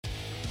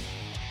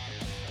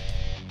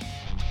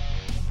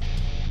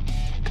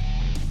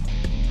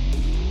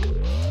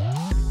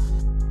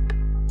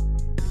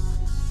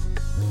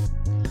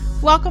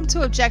Welcome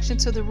to Objection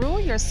to the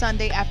Rule, your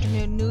Sunday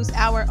afternoon news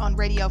hour on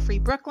Radio Free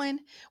Brooklyn.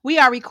 We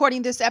are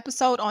recording this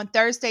episode on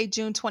Thursday,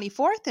 June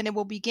 24th, and it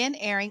will begin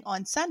airing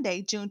on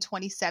Sunday, June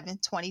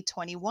 27th,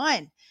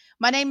 2021.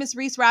 My name is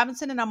Reese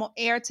Robinson, and I'm on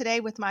air today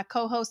with my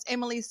co-host,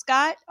 Emily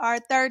Scott. Our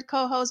third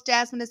co-host,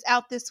 Jasmine, is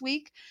out this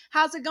week.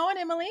 How's it going,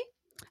 Emily?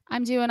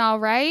 I'm doing all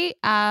right.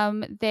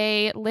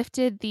 They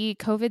lifted the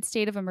COVID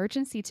state of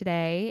emergency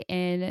today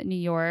in New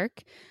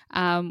York,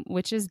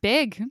 which is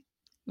big,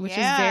 which is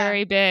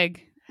very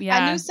big. Yeah.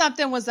 I knew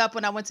something was up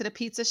when I went to the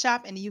pizza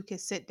shop and you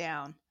could sit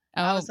down.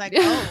 Oh. I was like,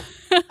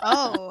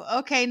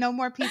 okay, no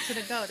more pizza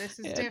to go. This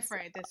is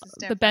different.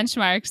 The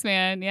benchmarks,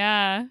 man.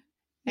 Yeah.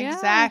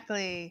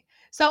 Exactly.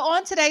 So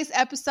on today's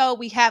episode,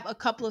 we have a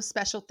couple of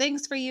special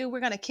things for you. We're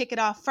going to kick it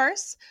off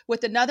first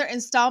with another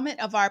installment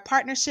of our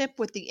partnership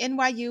with the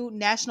NYU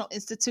National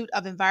Institute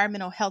of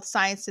Environmental Health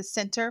Sciences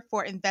Center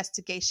for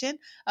Investigation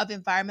of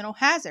Environmental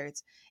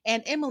Hazards.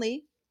 And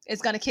Emily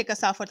is going to kick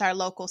us off with our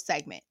local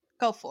segment.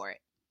 Go for it.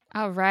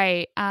 All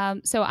right.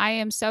 So I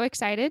am so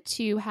excited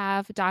to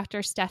have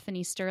Dr.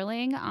 Stephanie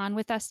Sterling on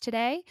with us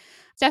today.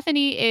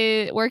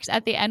 Stephanie works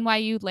at the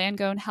NYU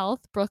Langone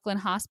Health Brooklyn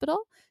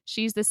Hospital.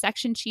 She's the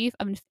section chief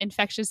of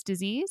infectious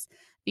disease,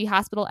 the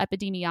hospital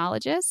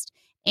epidemiologist,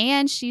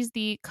 and she's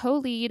the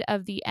co-lead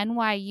of the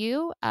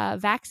NYU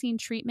Vaccine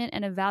Treatment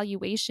and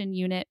Evaluation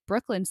Unit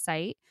Brooklyn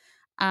site.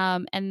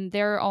 And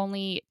there are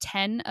only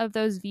 10 of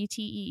those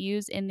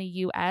VTEUs in the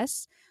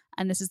U.S.,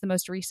 and this is the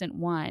most recent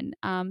one.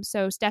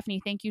 So, Stephanie,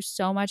 thank you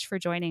so much for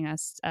joining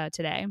us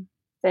today.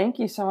 Thank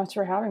you so much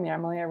for having me,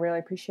 Emily. I really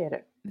appreciate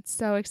it. It's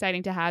so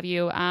exciting to have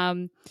you.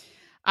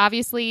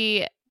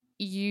 Obviously,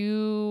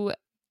 the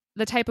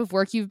type of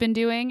work you've been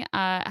doing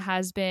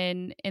has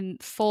been in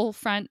full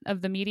front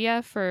of the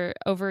media for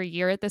over a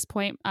year at this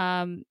point,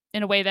 in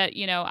a way that,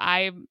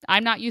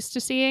 I'm not used to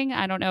seeing.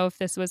 I don't know if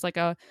this was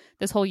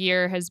this whole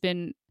year has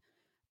been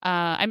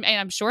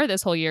I'm sure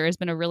this whole year has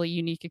been a really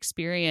unique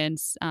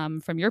experience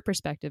from your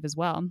perspective as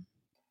well.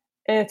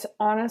 It's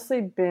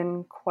honestly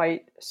been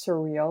quite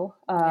surreal.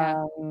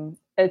 Yeah.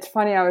 It's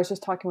funny. I was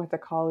just talking with a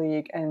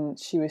colleague and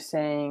she was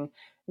saying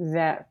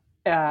that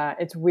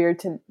it's weird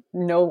to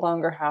no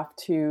longer have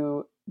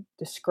to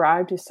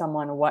describe to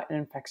someone what an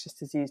infectious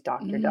disease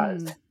doctor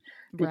does.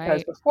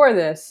 Because before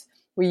this,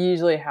 we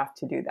usually have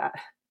to do that.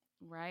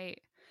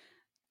 Right.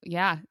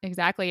 Yeah,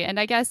 exactly. And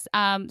I guess,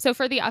 so if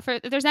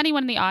there's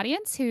anyone in the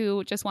audience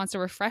who just wants a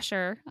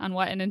refresher on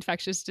what an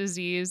infectious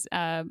disease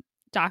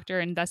doctor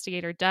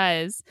investigator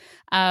does,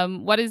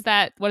 what is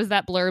that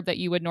blurb that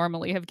you would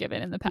normally have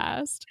given in the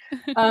past?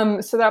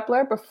 So that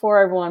blurb before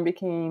everyone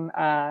became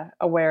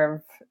aware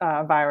of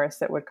a virus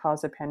that would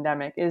cause a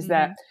pandemic is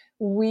that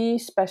we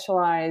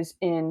specialize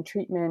in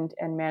treatment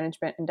and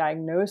management and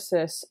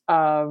diagnosis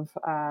of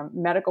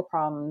medical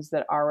problems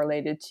that are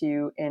related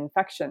to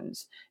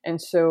infections. And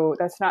so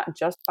that's not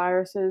just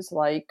viruses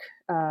like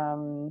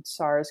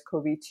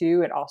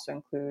SARS-CoV-2. It also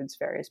includes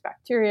various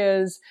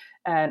bacteria,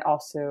 and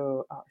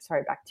also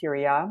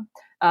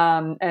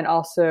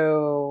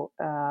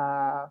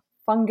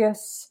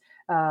fungus,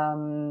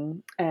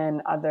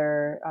 and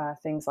other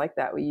things like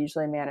that. We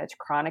usually manage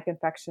chronic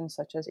infections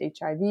such as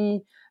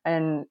HIV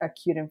and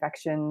acute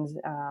infections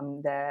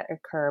that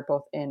occur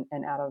both in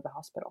and out of the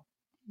hospital.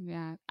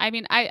 Yeah. I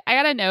mean, I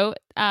got to note,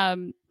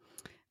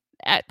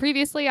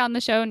 previously on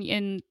the show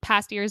in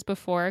past years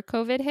before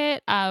COVID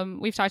hit,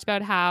 we've talked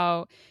about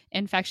how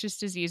infectious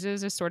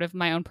diseases is sort of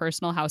my own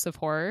personal house of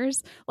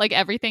horrors. Like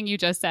everything you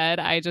just said,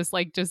 I just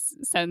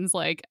sends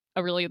like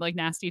a really like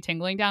nasty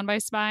tingling down my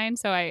spine.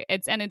 So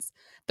it's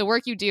the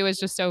work you do is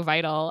just so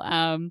vital.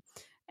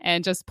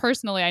 And just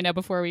personally, I know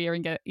before we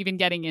even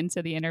getting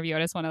into the interview, I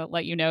just want to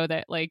let you know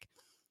that like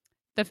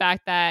the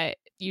fact that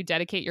you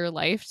dedicate your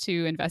life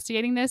to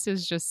investigating this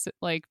is just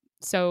like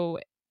so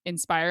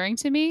inspiring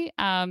to me,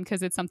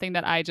 because it's something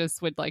that I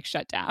just would like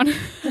shut down.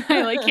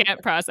 I like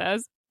can't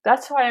process.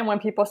 That's why when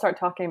people start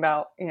talking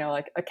about,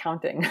 like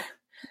accounting,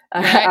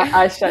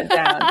 I shut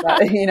down.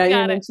 But, you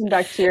mentioned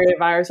bacteria,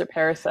 virus, or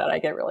parasite, I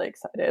get really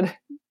excited.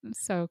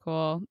 So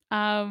cool.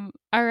 All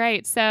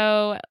right.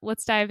 So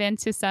let's dive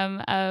into some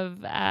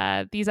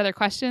of these other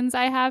questions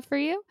I have for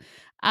you.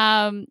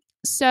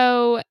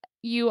 So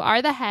you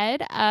are the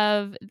head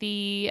of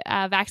the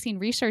Vaccine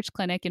Research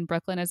Clinic in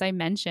Brooklyn, as I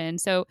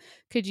mentioned. So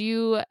could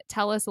you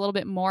tell us a little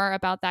bit more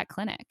about that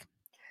clinic?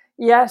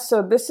 Yeah,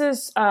 so this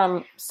is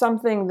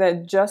something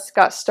that just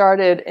got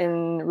started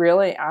in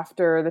really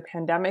after the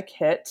pandemic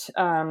hit.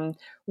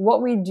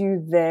 What we've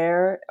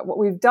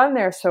done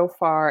there so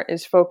far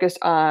is focus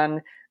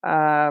on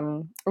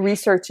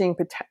researching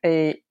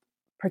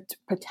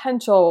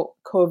potential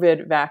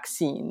COVID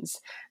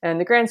vaccines. And in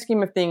the grand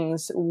scheme of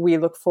things, we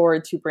look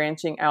forward to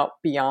branching out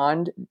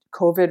beyond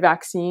COVID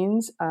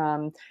vaccines.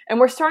 And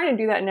we're starting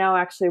to do that now.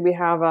 Actually, we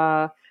have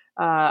a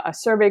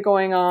survey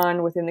going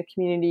on within the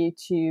community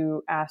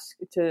to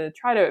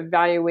try to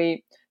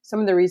evaluate some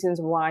of the reasons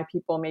why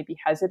people may be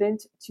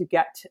hesitant to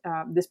get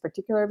this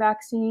particular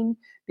vaccine,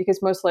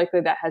 because most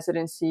likely that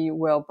hesitancy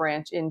will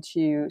branch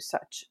into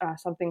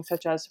something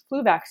such as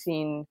flu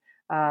vaccine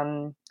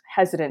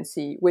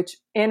hesitancy, which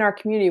in our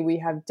community we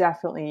have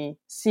definitely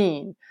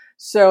seen.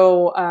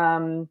 So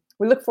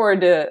we look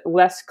forward to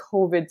less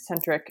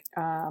COVID-centric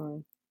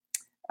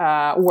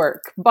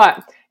work.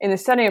 But in the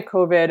setting of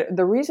COVID,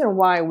 the reason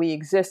why we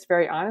exist,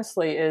 very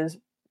honestly, is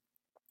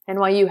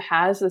NYU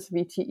has this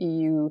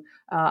VTEU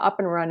up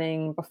and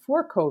running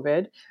before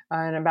COVID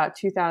in about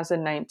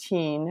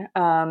 2019.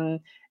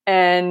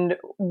 And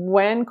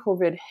when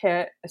COVID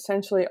hit,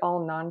 essentially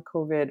all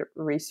non-COVID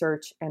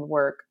research and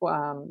work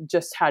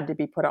just had to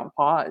be put on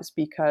pause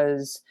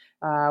because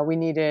we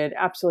needed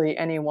absolutely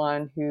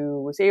anyone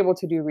who was able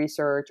to do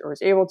research or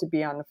was able to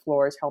be on the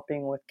floors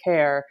helping with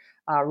care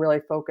really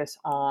focus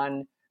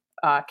on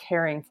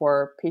caring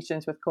for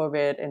patients with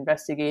COVID,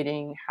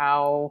 investigating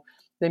how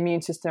the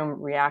immune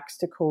system reacts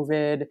to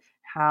COVID,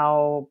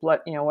 how blood,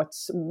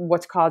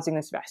 what's causing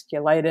this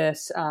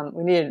vasculitis.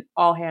 We needed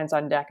all hands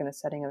on deck in the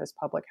setting of this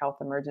public health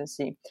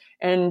emergency.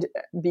 And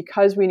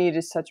because we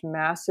needed such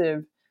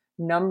massive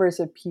numbers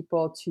of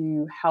people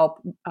to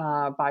help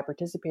by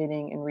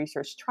participating in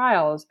research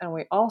trials, and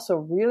we also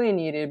really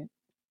needed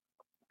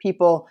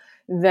people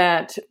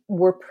that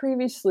were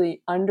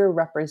previously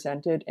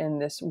underrepresented in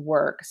this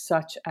work,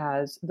 such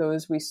as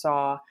those we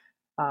saw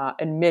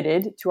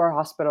admitted to our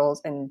hospitals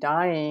and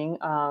dying,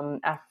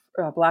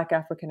 Black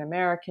African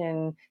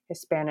American,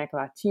 Hispanic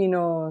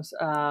Latinos.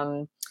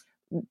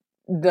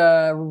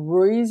 The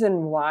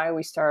reason why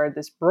we started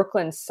this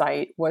Brooklyn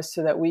site was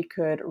so that we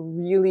could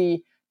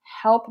really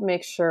help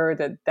make sure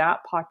that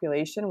that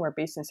population, we're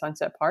based in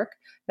Sunset Park,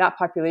 that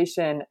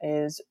population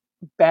is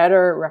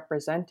better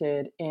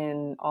represented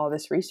in all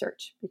this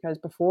research, because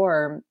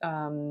before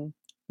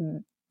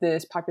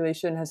this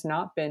population has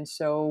not been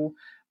so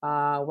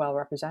well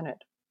represented.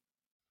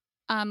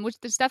 Which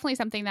is definitely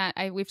something that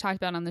we've talked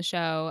about on the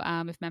show,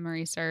 if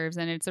memory serves,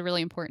 and it's a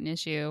really important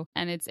issue.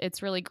 And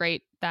it's really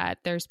great that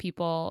there's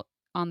people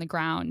on the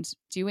ground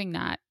doing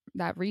that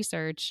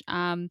research.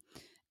 And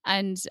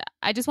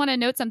I just want to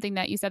note something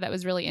that you said that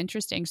was really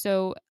interesting.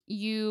 So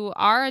you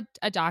are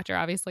a doctor,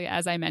 obviously,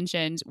 as I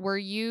mentioned. Were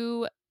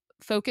you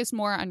focused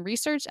more on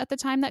research at the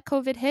time that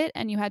COVID hit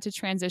and you had to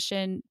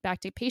transition back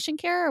to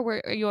patient care, or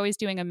were you always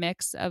doing a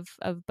mix of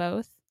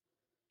both?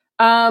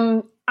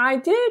 I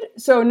did.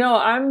 So no,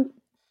 I'm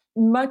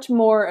much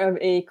more of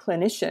a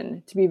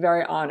clinician, to be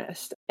very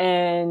honest.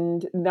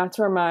 And that's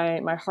where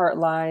my heart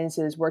lies,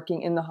 is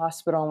working in the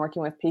hospital and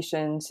working with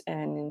patients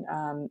and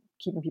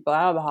keeping people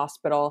out of the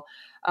hospital.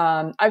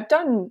 I've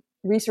done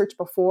research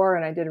before,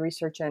 and I did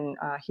research in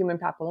human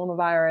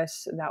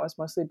papillomavirus. That was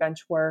mostly bench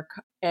work.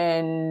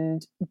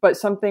 But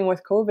something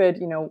with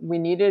COVID, we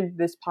needed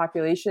this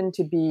population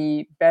to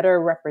be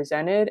better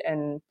represented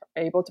and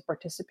able to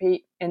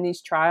participate in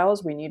these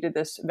trials. We needed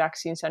this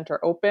vaccine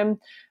center open.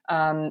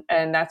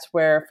 And that's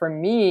where, for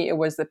me, it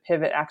was the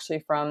pivot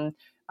actually from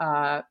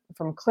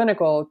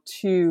clinical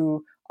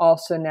to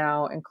also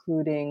now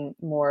including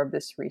more of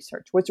this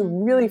research. What's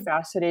really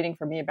fascinating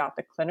for me about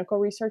the clinical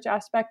research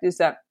aspect is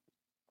that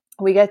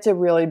we get to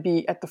really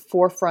be at the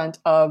forefront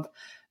of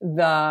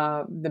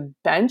the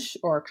bench,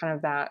 or kind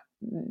of that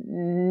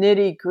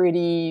nitty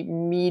gritty,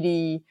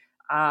 meaty,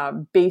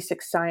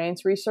 basic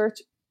science research.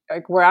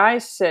 Like where I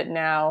sit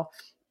now,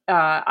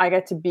 I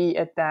get to be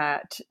at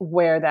that,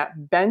 where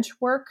that bench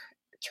work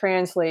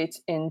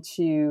translates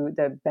into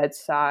the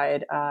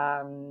bedside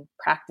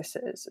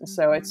practices. And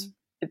so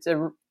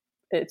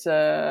it's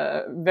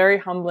a very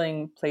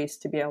humbling place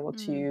to be able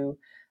to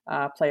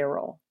play a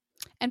role.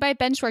 And by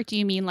bench work, do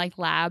you mean like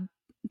lab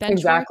bench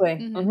exactly. work?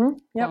 Mm-hmm.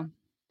 Yep. Cool.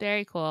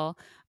 Very cool.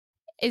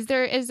 Is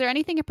there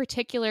anything in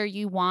particular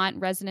you want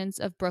residents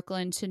of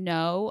Brooklyn to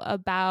know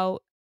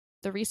about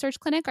the research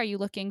clinic? Are you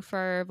looking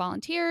for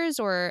volunteers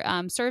or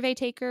survey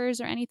takers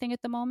or anything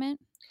at the moment?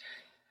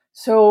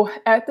 So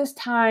at this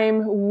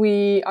time,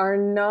 we are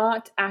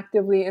not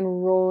actively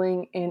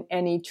enrolling in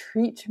any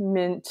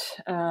treatment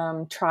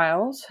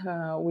trials.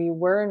 We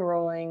were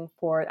enrolling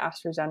for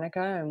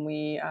AstraZeneca,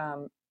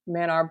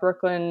 and our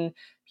Brooklyn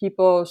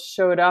people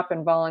showed up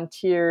and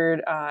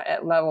volunteered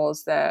at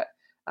levels that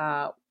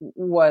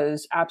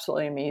was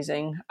absolutely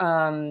amazing.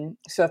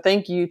 So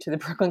thank you to the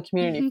Brooklyn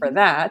community for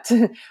that.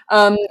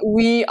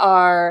 We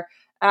are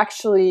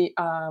actually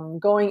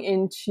going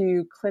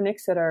into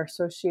clinics that are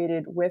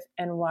associated with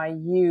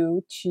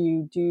NYU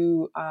to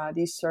do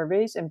these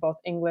surveys in both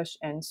English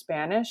and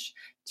Spanish,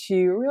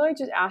 to really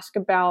just ask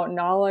about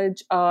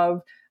knowledge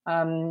of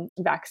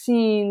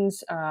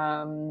vaccines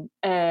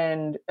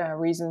and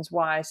reasons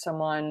why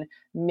someone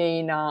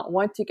may not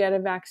want to get a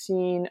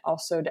vaccine.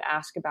 Also to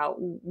ask about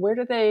where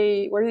do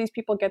these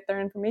people get their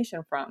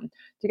information from,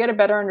 to get a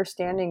better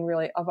understanding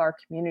really of our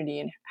community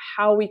and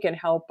how we can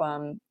help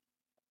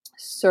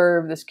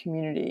serve this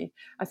community.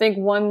 I think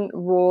one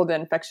role that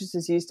infectious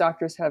disease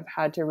doctors have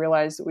had to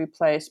realize that we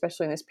play,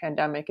 especially in this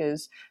pandemic,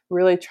 is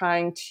really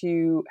trying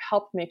to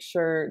help make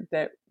sure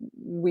that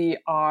we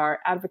are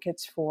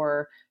advocates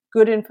for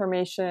good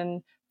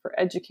information, for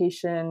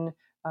education,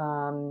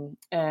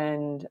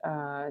 and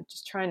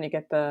just trying to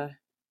get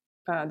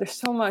there's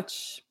so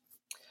much,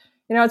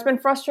 it's been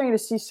frustrating to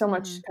see so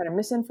much kind of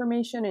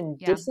misinformation and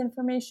Yeah.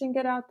 disinformation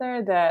get out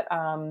there that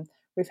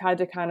we've had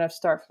to kind of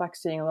start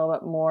flexing a little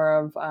bit more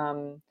of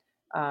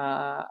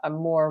a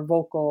more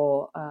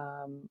vocal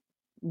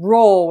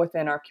role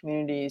within our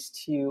communities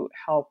to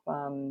help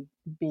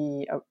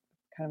be a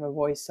kind of a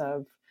voice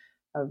of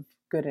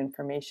good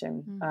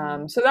information.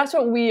 So that's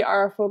what we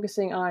are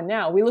focusing on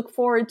now. We look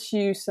forward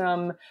to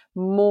some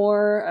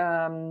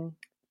more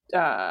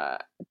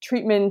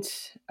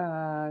treatment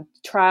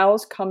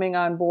trials coming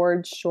on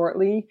board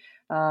shortly.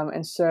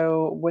 And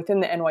so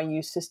within the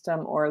NYU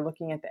system, or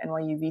looking at the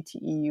NYU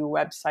VTEU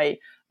website,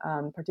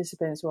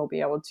 participants will be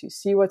able to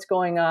see what's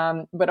going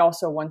on. But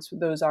also once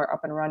those are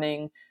up and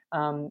running,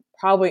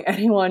 probably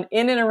anyone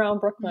in and around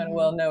Brooklyn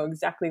will know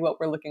exactly what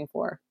we're looking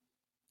for.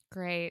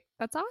 Great.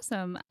 That's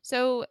awesome.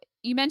 So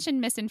you mentioned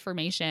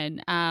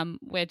misinformation,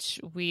 which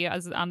we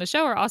as on the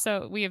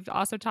show we've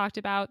also talked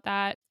about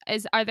that.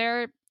 Are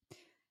there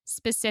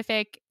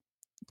specific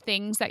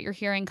things that you're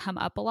hearing come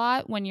up a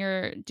lot when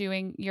you're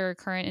doing your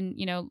current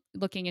and,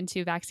 looking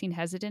into vaccine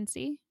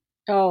hesitancy?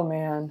 Oh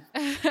man.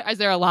 Is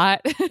there a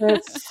lot?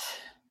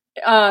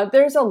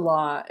 There's a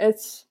lot.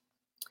 It's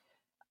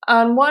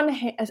on one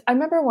hand, I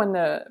remember when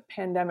the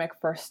pandemic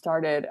first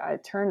started, I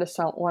turned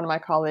to one of my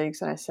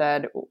colleagues and I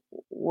said,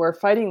 we're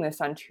fighting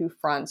this on two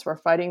fronts. We're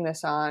fighting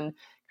this on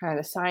kind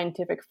of the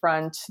scientific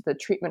front, the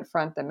treatment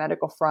front, the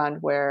medical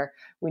front, where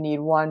we need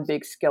one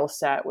big skill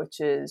set, which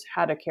is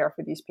how to care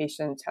for these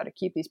patients, how to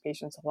keep these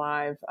patients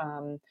alive,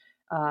 and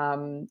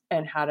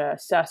how to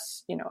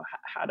assess,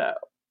 how to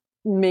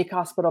make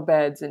hospital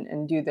beds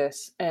and do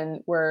this.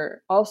 And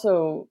we're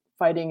also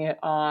fighting it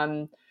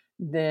on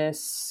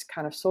this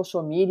kind of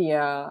social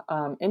media,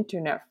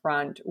 internet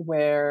front,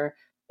 where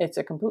it's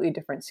a completely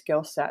different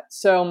skill set.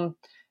 So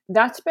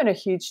that's been a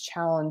huge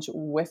challenge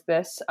with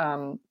this.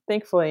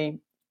 Thankfully,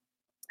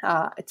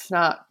 it's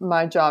not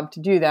my job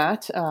to do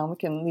that. We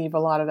can leave a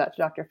lot of that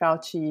to Dr.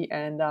 Fauci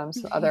and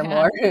some other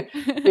more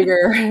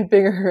bigger,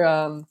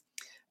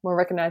 more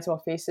recognizable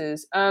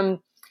faces.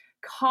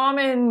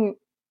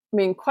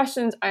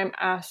 Questions I'm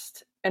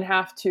asked and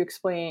have to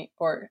explain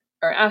or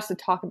asked to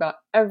talk about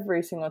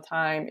every single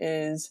time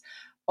is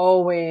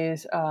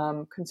always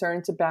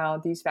concerns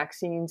about these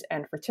vaccines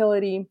and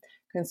fertility,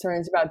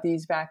 concerns about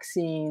these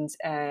vaccines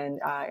and,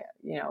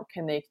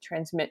 can they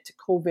transmit to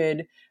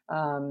COVID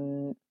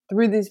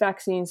through these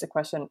vaccines?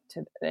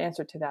 The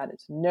answer to that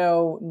is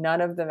no.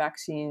 None of the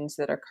vaccines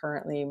that are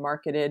currently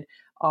marketed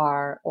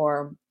are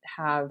or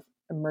have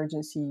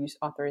emergency use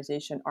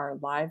authorization are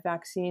live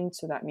vaccines.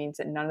 So that means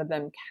that none of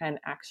them can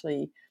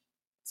actually,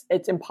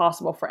 it's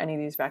impossible for any of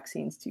these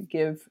vaccines to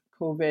give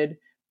COVID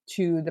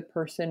to the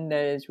person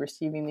that is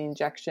receiving the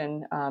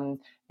injection.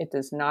 It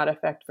does not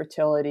affect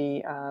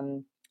fertility.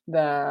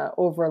 The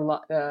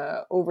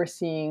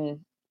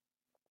overseeing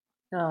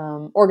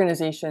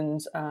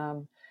organizations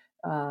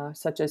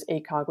such as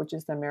ACOG, which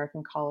is the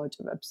American College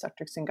of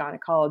Obstetrics and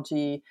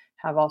Gynecology,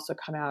 have also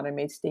come out and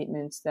made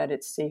statements that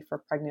it's safe for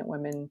pregnant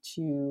women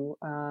to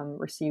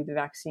receive the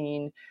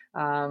vaccine.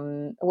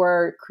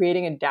 We're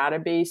creating a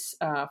database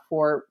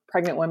for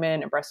pregnant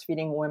women and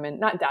breastfeeding women.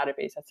 Not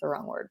database, that's the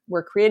wrong word.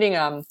 We're creating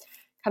kind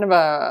of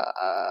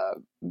a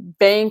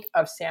bank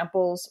of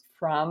samples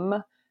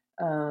from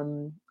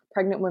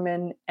pregnant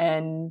women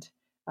and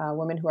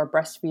women who are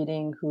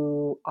breastfeeding,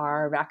 who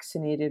are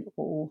vaccinated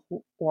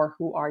or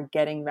who are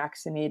getting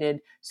vaccinated,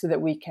 so that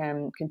we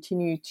can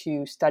continue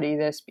to study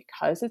this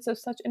because it's of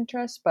such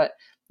interest. But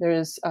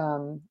there's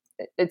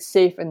it's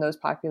safe in those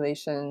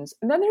populations.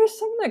 And then there's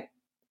some like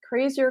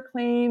crazier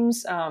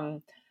claims,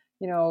 like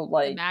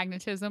the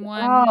magnetism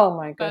one. Oh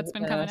my goodness, that's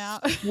been coming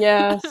out.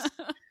 Yes.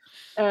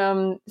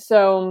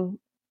 So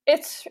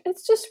it's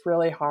just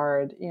really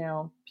hard.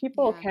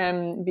 People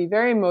can be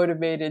very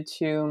motivated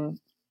to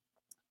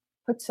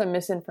put some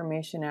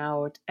misinformation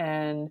out,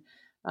 and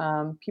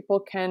people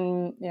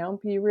can,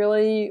 be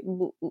really,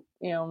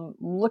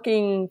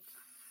 looking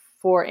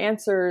for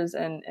answers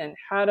and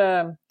how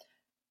to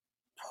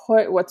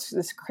put what's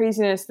this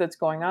craziness that's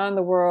going on in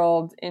the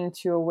world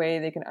into a way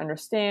they can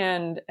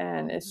understand.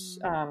 And it's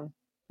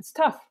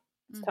tough.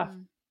 It's tough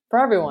for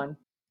everyone.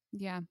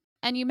 Yeah.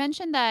 And you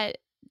mentioned that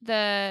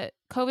the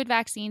COVID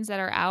vaccines that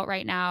are out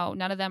right now,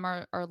 none of them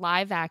are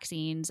live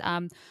vaccines.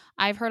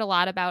 I've heard a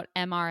lot about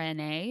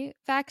mRNA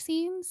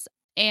vaccines,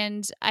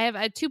 and I have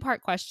a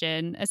two-part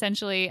question.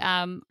 Essentially,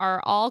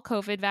 are all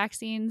COVID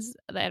vaccines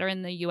that are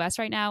in the U.S.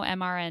 right now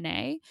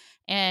mRNA?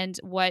 And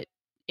what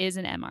is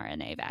an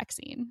mRNA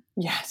vaccine?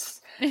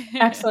 Yes.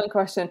 Excellent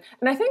question.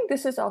 And I think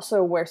this is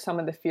also where some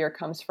of the fear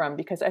comes from,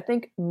 because I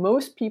think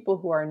most people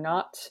who are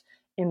not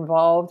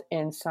involved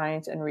in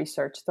science and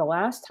research, the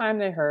last time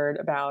they heard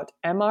about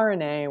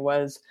mRNA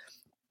was,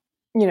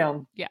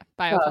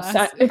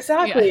 bioclass.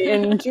 Exactly.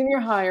 In junior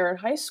high or in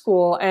high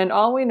school. And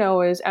all we know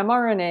is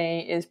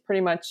mRNA is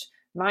pretty much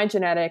my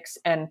genetics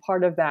and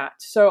part of that.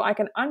 So I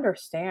can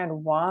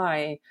understand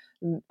why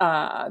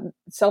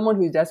someone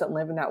who doesn't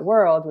live in that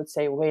world would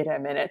say, wait a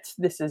minute,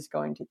 this is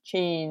going to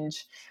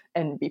change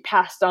and be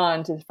passed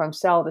on from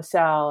cell to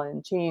cell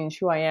and change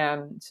who I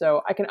am.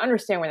 So I can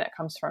understand where that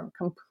comes from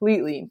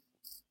completely.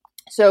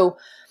 So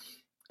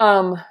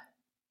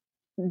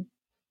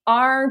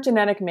our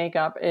genetic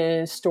makeup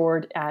is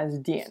stored as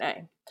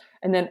DNA.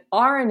 And then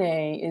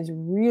RNA is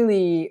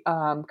really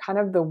kind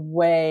of the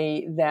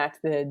way that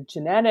the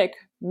genetic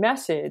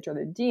message or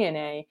the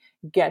DNA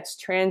gets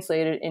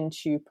translated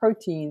into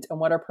proteins. And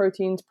what are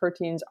proteins?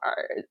 Proteins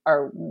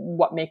are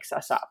what makes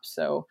us up.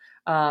 So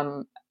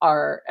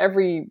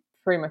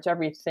pretty much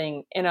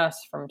everything in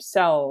us, from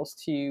cells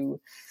to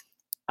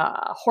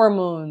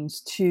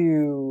hormones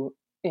to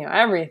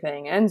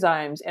everything,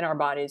 enzymes in our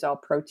bodies, all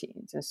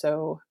proteins. And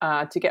so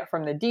to get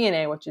from the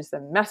DNA, which is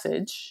the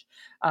message,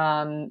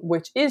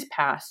 which is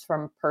passed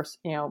from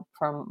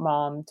from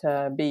mom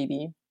to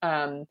baby,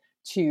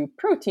 to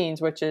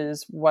proteins, which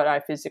is what I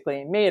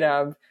physically am made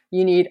of,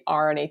 you need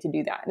RNA to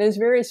do that. And there's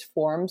various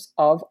forms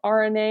of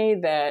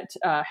RNA that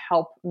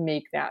help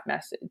make that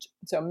message.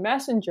 So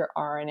messenger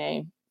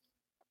RNA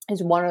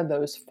is one of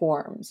those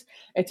forms.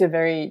 It's a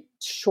very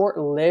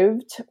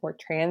short-lived or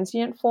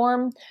transient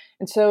form.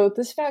 And so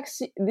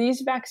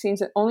these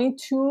vaccines, and only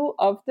 2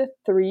 of the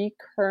 3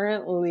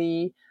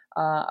 currently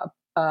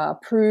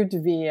approved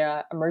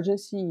via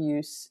emergency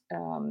use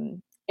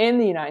in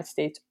the United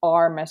States,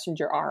 are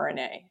messenger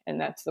RNA. And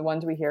that's the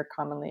ones we hear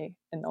commonly,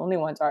 and the only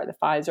ones are the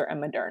Pfizer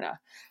and Moderna.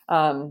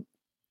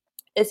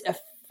 It's a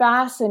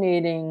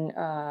fascinating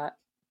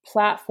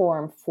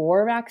platform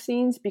for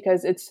vaccines,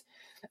 because it's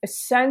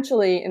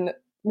essentially,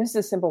 this is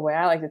a simple way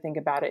I like to think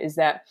about it, is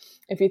that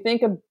if you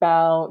think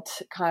about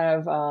kind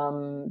of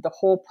the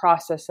whole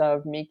process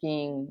of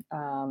making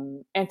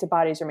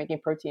antibodies or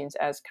making proteins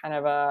as kind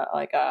of a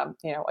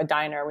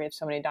diner. We have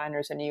so many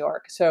diners in New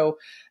York. So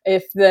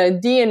if the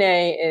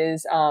DNA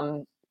is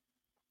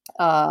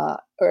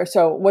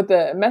so what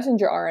the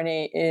messenger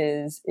RNA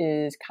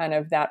is kind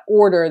of that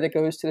order that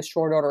goes to the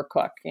short order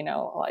cook,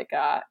 like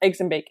eggs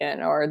and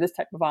bacon, or this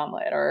type of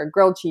omelet, or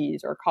grilled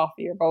cheese, or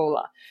coffee, or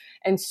boba.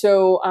 And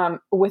so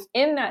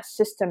within that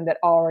system that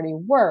already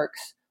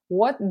works,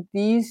 what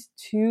these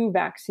 2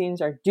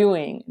 vaccines are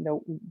doing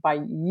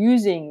by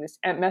using this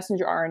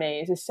messenger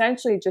RNA is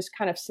essentially just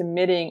kind of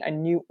submitting a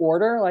new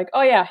order, like,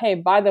 oh yeah, hey,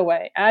 by the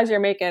way, as you're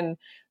making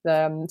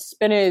the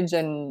spinach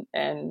and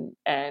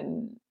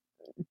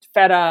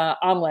feta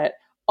omelet,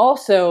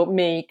 also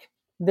make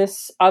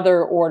this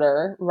other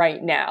order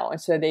right now.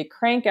 And so they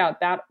crank out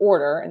that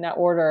order, and that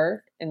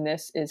order in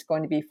this is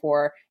going to be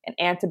for an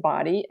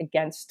antibody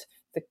against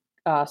the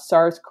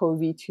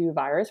SARS-CoV-2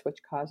 virus, which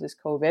causes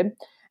COVID.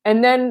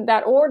 And then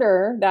that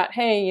order that,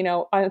 hey,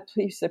 on a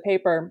piece of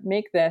paper,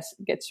 make this,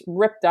 gets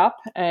ripped up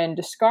and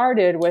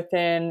discarded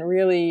within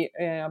really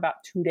about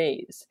 2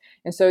 days.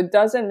 And so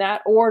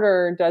that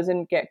order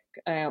doesn't get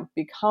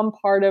become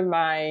part of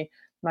my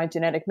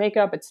genetic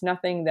makeup. It's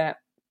nothing that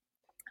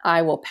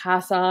I will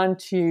pass on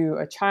to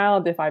a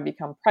child if I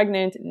become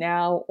pregnant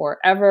now or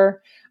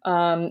ever.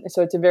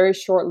 So it's a very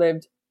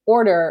short-lived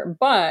order,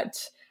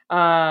 but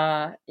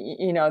that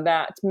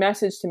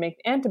message to make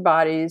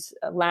antibodies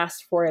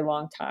lasts for a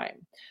long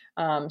time.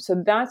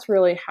 So that's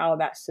really how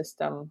that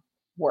system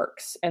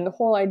works. And the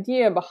whole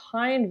idea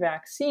behind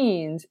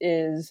vaccines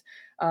is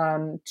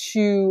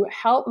to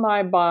help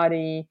my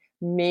body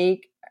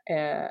make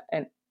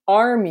an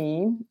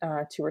army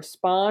to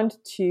respond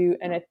to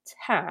an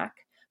attack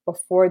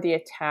before the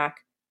attack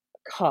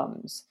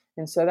comes.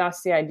 And so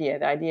that's the idea.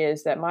 The idea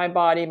is that my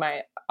body,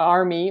 my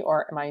army,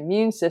 or my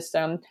immune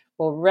system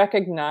will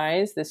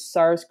recognize this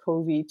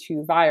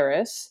SARS-CoV-2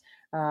 virus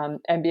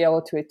and be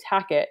able to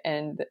attack it.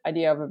 And the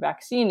idea of a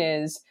vaccine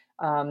is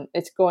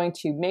it's going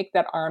to make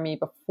that army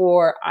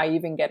before I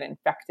even get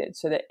infected.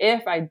 So that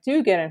if I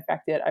do get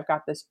infected, I've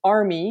got this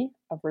army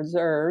of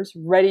reserves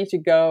ready to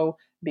go,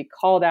 be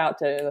called out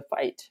to the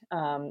fight.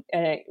 And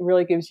it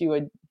really gives you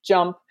a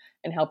jump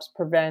and helps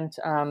prevent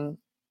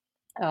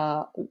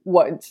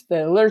what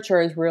the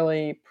literature has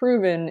really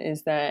proven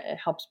is that it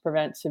helps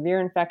prevent severe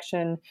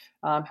infection,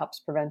 helps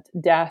prevent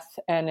death,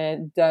 and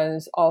it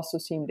does also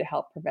seem to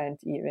help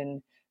prevent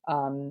even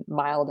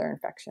milder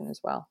infection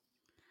as well.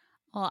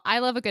 Well, I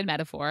love a good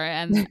metaphor,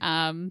 and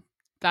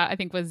that I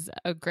think was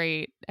a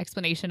great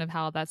explanation of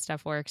how that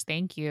stuff works.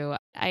 Thank you.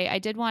 I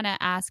did want to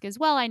ask as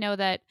well. I know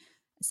that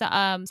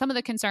some of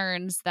the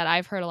concerns that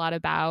I've heard a lot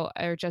about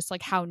are just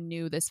like how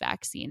new this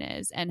vaccine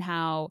is, and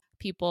how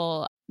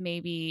people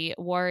maybe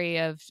worry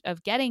of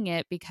getting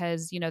it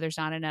because, there's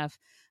not enough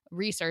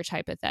research,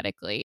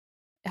 hypothetically.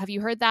 Have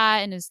you heard that?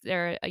 And is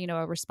there,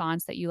 a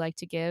response that you like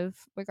to give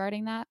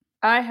regarding that?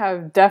 I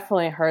have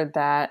definitely heard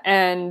that.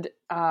 And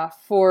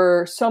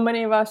for so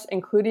many of us,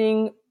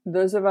 including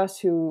those of us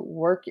who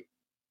work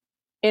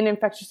in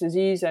infectious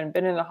disease and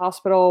been in the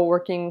hospital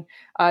working,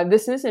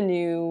 this is a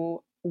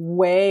new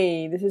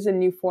way, this is a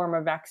new form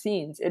of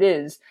vaccines. It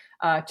is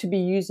to be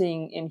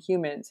using in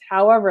humans.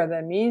 However, the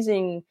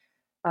amazing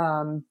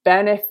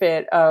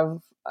benefit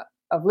of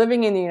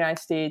living in the United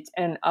States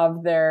and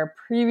of their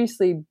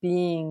previously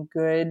being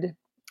good,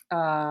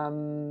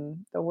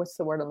 what's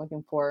the word I'm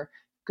looking for?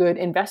 Good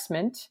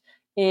investment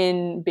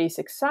in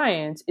basic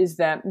science, is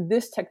that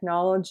this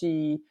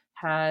technology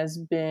has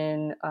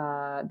been,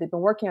 they've been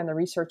working on the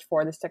research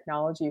for this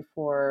technology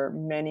for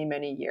many,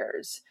 many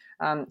years.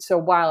 So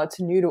while it's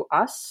new to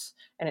us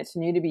and it's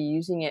new to be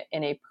using it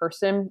in a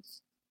person,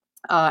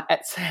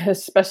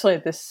 especially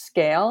at this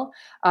scale,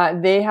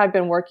 they have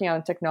been working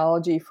on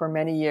technology for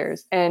many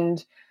years.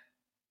 And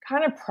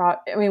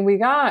we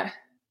got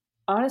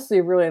honestly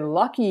really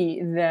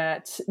lucky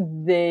that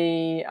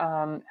they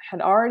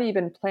had already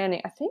been planning.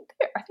 I think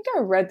I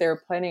read they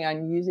were planning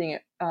on using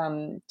it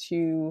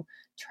to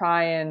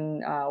try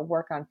and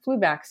work on flu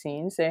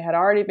vaccines. They had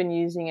already been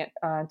using it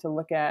to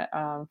look at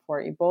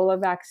for Ebola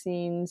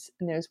vaccines,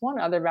 and there's one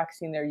other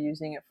vaccine they're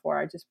using it for.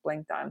 I just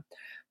blanked on.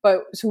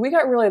 But so we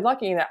got really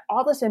lucky that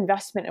all this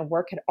investment and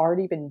work had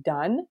already been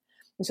done.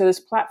 And so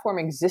this platform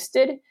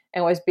existed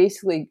and was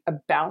basically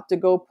about to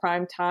go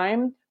prime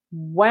time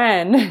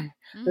when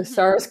the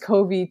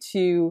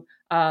SARS-CoV-2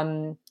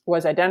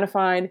 was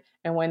identified,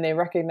 and when they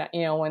recognized,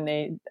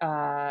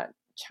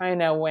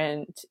 China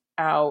went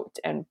out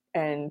and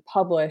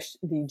published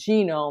the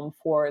genome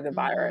for the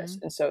virus.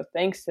 And so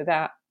thanks to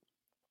that,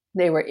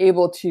 they were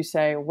able to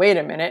say, wait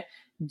a minute,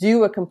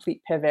 do a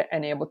complete pivot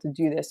and able to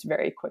do this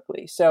very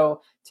quickly.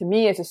 So to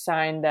me, it's a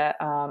sign that,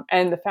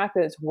 and the fact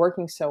that it's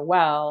working so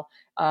well,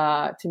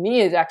 to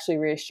me is actually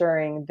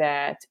reassuring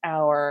that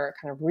our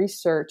kind of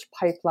research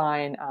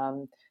pipeline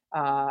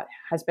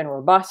has been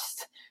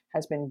robust,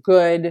 has been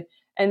good.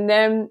 And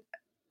then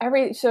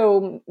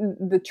so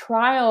the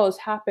trials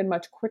happen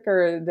much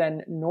quicker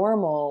than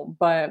normal,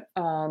 but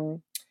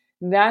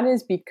that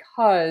is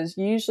because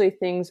usually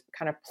things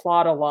kind of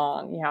plod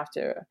along. You have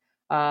to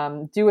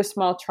do a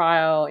small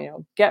trial,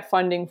 get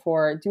funding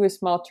for it, do a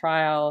small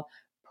trial,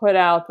 put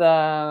out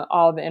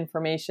all the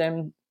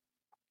information,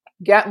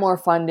 get more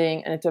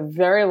funding, and it's a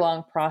very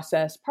long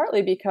process,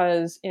 partly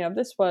because,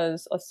 this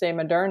was, let's say,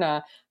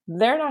 Moderna,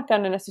 they're not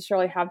going to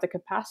necessarily have the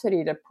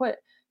capacity to put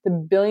the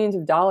billions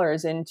of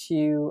dollars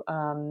into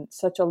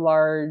such a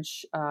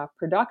large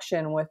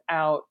production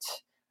without,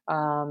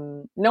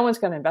 no one's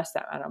going to invest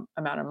that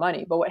amount of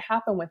money. But what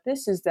happened with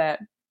this is that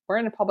we're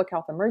in a public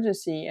health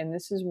emergency, and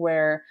this is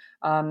where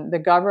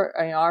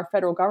our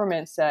federal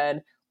government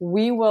said,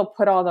 we will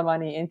put all the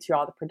money into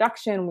all the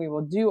production. We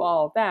will do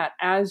all of that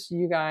as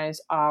you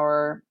guys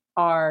are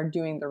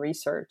doing the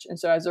research. And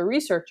so as a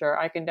researcher,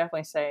 I can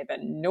definitely say that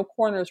no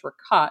corners were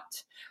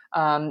cut,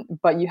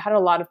 but you had a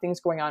lot of things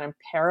going on in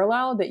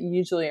parallel that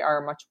usually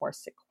are much more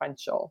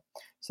sequential.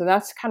 So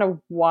that's kind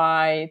of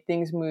why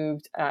things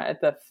moved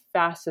at the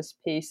fastest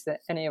pace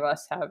that any of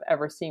us have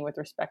ever seen with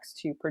respects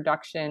to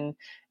production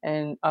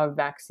and of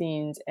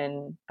vaccines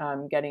and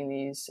getting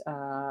these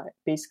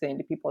basically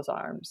into people's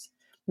arms.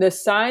 The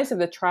size of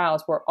the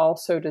trials were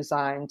also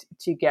designed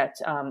to get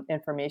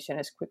information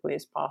as quickly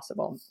as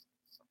possible.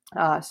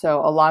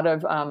 So a lot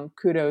of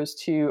kudos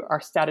to our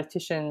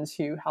statisticians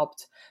who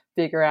helped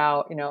figure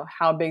out,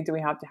 how big do we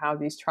have to have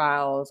these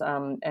trials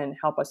and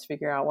help us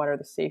figure out what are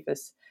the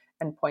safest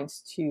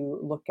endpoints to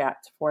look at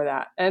for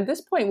that. And at this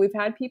point, we've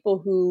had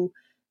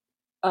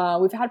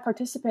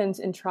participants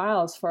in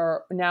trials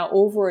for now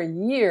over a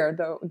year,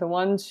 the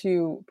ones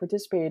who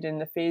participated in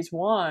the phase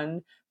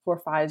 1 for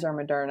Pfizer,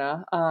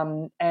 Moderna,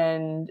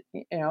 and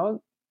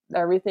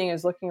everything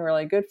is looking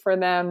really good for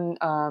them.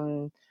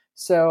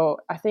 So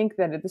I think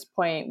that at this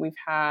point, we've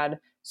had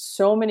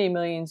so many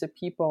millions of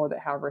people that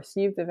have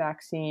received the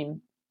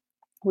vaccine.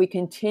 The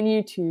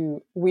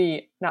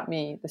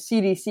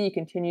CDC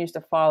continues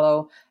to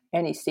follow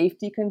any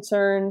safety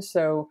concerns.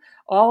 So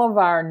all of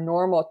our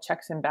normal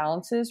checks and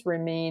balances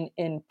remain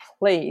in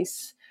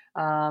place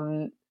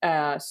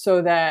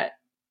so that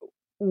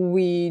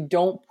we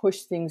don't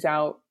push things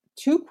out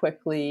too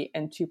quickly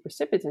and too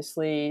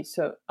precipitously,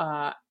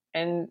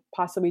 and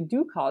possibly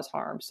do cause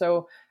harm.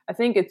 So I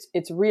think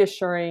it's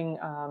reassuring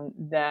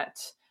that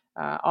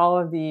all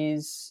of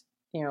these,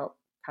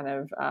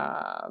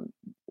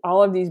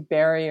 all of these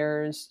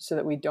barriers so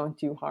that we don't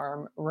do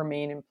harm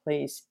remain in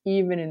place,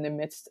 even in the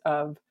midst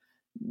of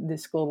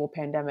this global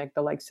pandemic,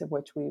 the likes of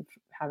which we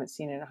haven't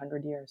seen in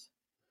 100 years.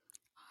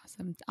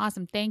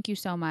 Awesome. Thank you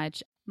so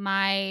much.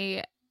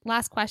 My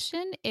last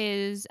question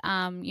is,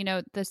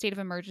 the state of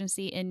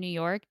emergency in New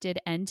York did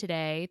end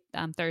today,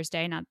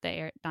 Thursday, not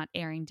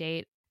airing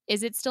date.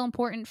 Is it still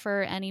important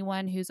for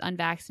anyone who's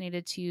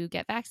unvaccinated to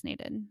get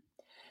vaccinated?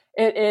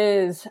 It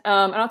is.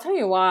 And I'll tell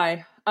you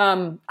why.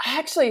 I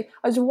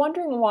was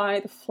wondering why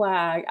the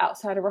flag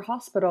outside of our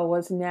hospital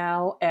was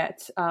now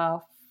at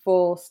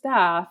full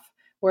staff,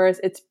 whereas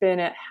it's been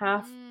at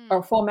half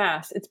or full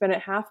mast. It's been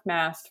at half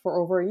mast for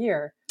over a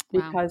year.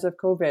 Wow. because of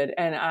COVID.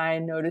 And I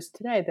noticed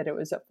today that it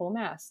was at full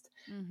mast,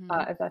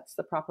 if that's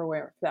the proper way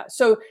for that.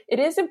 So it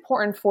is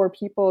important for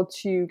people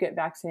to get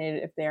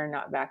vaccinated if they are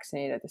not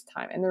vaccinated at this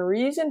time. And the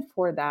reason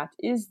for that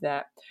is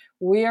that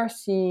we are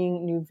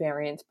seeing new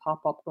variants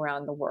pop up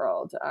around the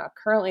world.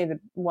 Currently, the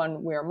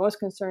one we are most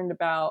concerned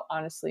about,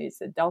 honestly, is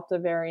the Delta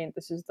variant.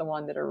 This is the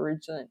one that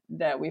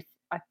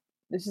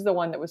this is the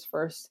one that was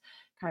first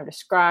kind of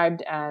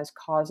described as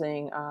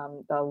causing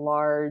the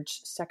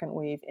large second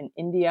wave in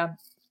India.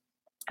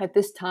 At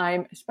this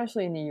time,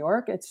 especially in New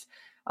York, it's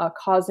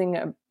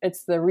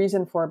it's the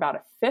reason for about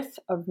a fifth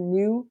of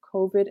new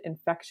COVID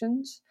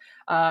infections.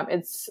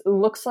 It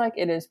looks like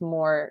it is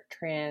more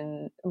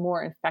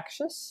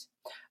infectious.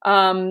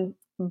 And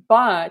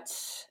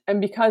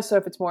because so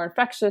if it's more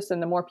infectious, then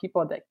the more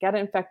people that get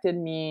infected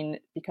mean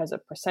because a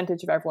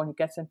percentage of everyone who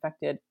gets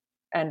infected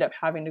end up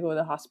having to go to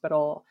the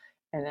hospital,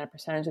 and then a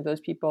percentage of those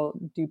people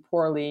do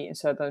poorly. And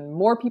so the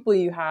more people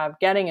you have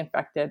getting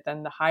infected,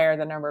 then the higher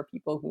the number of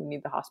people who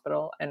need the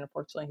hospital and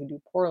unfortunately who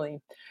do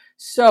poorly.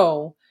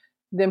 So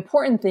the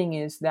important thing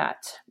is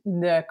that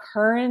the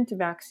current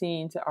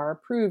vaccines that are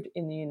approved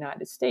in the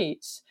United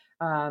States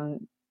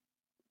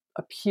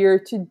appear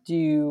to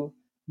do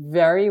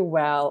very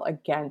well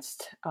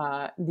against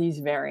these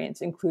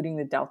variants, including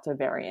the Delta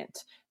variant.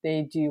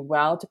 They do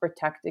well to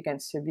protect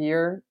against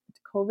severe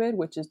COVID,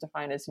 which is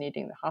defined as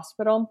needing the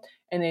hospital,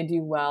 and they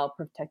do well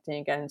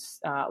protecting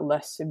against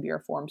less severe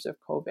forms of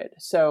COVID.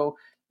 So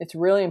it's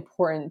really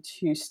important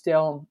to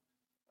still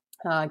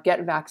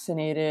get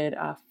vaccinated,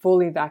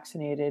 fully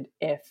vaccinated,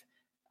 if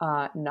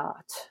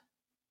not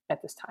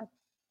at this time.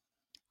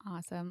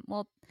 Awesome.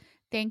 Well,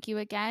 thank you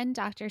again,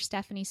 Dr.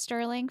 Stephanie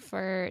Sterling,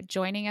 for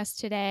joining us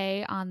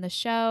today on the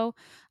show.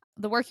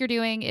 The work you're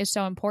doing is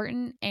so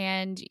important,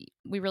 and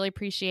we really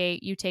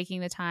appreciate you taking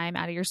the time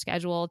out of your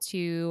schedule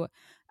to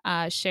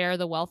share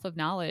the wealth of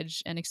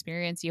knowledge and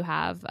experience you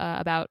have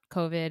about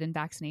COVID and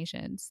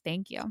vaccinations.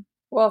 Thank you.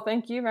 Well,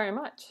 thank you very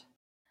much.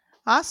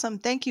 Awesome.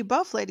 Thank you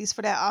both ladies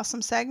for that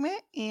awesome segment.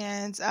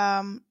 And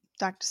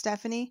Dr.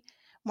 Stephanie,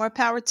 more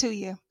power to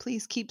you.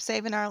 Please keep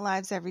saving our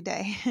lives every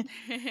day.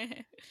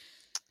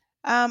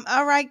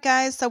 All right,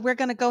 guys. So we're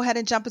going to go ahead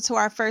and jump into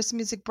our first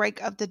music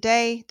break of the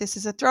day. This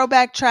is a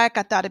throwback track.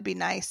 I thought it'd be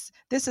nice.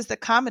 This is the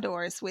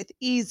Commodores with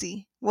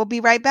Easy. We'll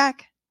be right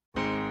back.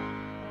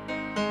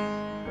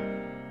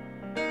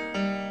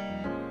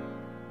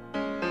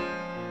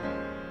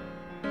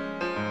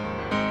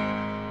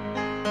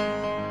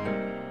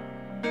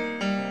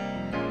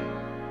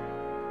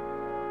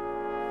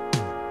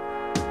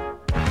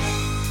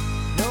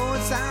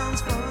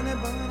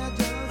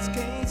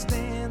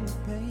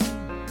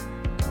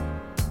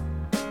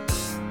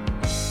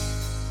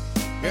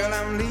 Girl,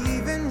 I'm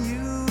leaving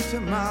you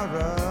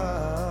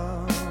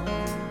tomorrow.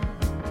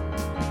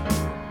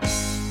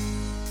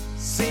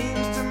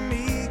 Seems to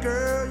me,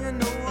 girl, you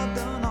know I've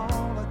done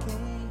all I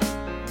can.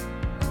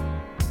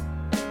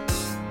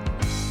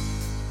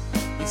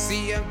 You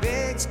see a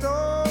big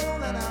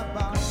stone that I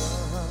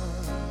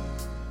borrowed.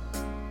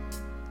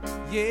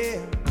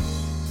 Yeah.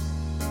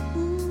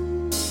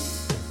 Ooh,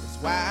 that's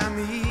why I'm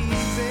easy.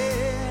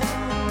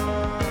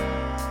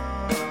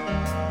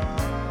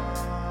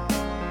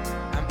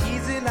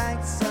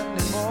 Like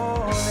Sunday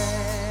morning.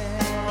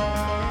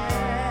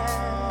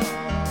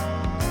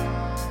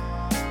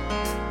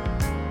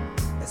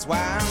 That's why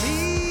I'm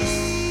easy.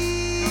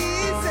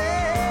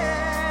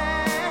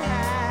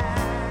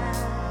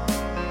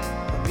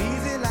 I'm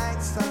easy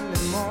like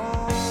Sunday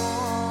morning.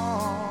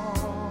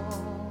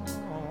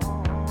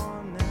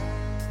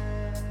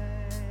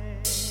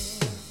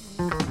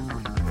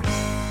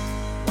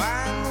 Why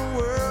in the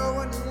world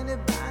would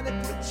anybody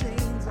put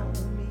chains on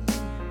me?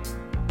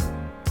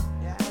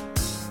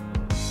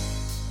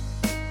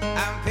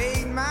 I've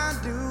paid my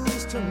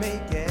dues to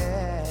make it.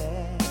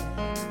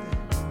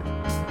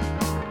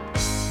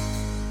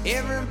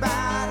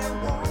 Everybody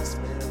wants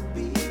me to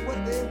be what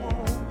they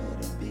want me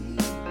to be.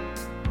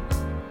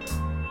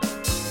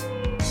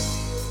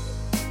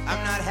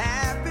 I'm not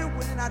happy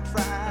when I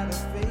try to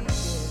fake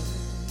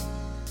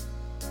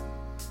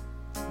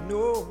it.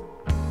 No.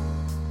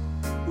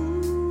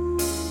 Ooh,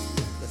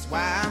 that's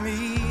why I'm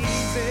easy.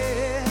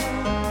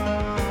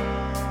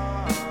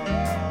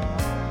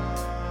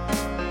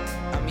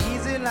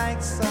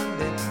 Like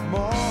Sunday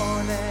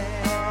morning.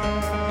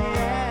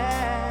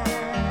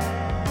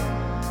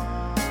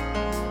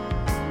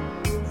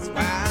 That's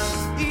why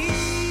I'm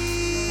easy.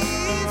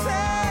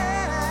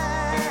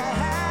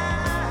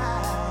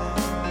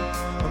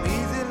 I'm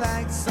easy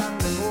like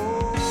Sunday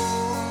morning.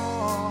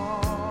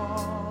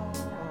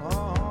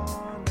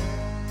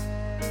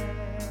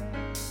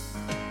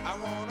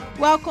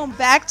 Welcome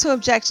back to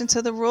Objection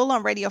to the Rule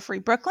on Radio Free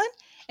Brooklyn.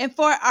 And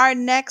for our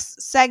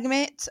next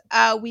segment,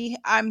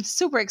 I'm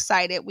super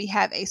excited. We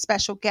have a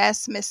special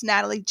guest, Miss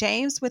Natalie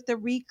James with the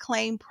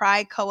Reclaim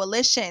Pride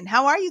Coalition.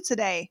 How are you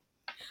today?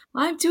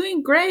 I'm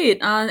doing great.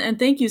 And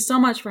thank you so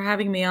much for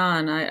having me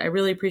on. I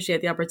really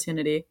appreciate the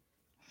opportunity.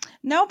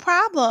 No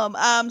problem.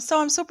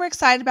 So I'm super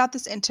excited about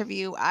this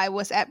interview. I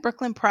was at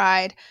Brooklyn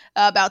Pride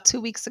about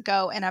 2 weeks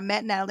ago, and I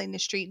met Natalie in the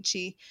street, and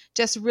she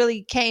just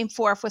really came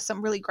forth with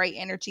some really great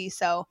energy.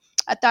 So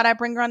I thought I'd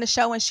bring her on the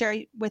show and share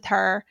with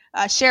her,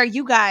 share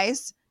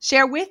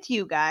with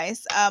you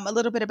guys a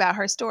little bit about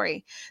her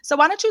story. So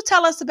why don't you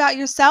tell us about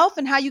yourself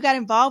and how you got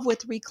involved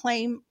with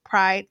Reclaim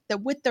Pride,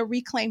 the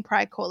Reclaim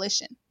Pride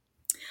Coalition?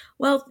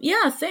 Well,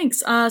 yeah, thanks.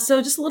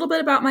 So just a little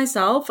bit about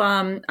myself.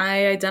 I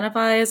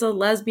identify as a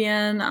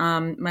lesbian.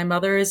 My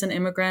mother is an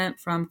immigrant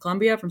from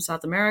Colombia, from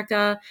South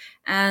America,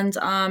 and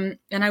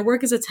I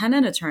work as a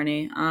tenant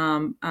attorney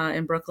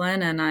in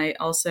Brooklyn, and I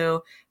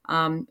also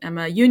am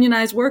a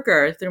unionized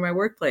worker through my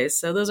workplace.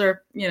 So those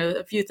are,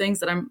 a few things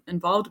that I'm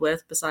involved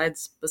with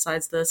besides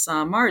this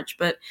march.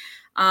 But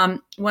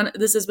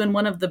this has been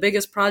one of the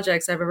biggest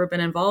projects I've ever been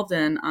involved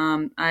in.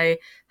 I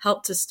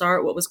helped to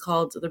start what was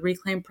called the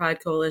Reclaim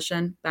Pride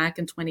Coalition back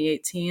in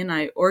 2018.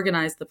 I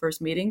organized the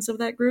first meetings of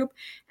that group,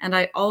 and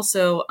I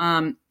also,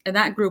 and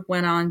that group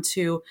went on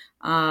to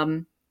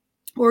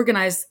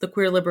organized the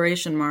Queer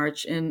Liberation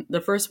March. And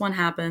the first one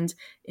happened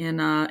in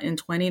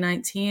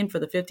 2019 for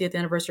the 50th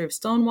anniversary of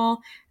Stonewall,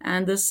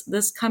 and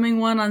this coming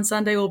one on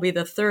Sunday will be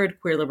the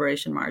third Queer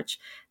Liberation March.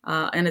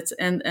 And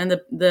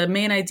the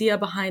main idea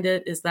behind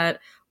it is that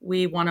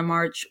we want a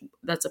march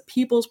that's a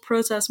people's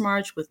protest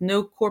march with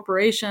no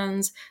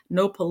corporations,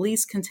 no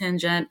police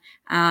contingent,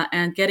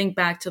 and getting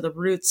back to the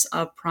roots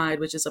of Pride,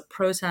 which is a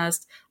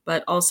protest,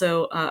 but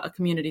also a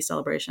community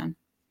celebration.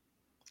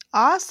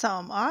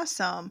 Awesome,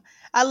 awesome.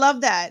 I love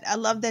that. I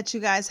love that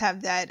you guys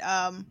have that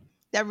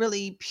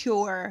really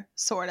pure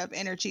sort of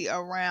energy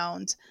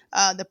around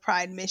the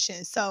Pride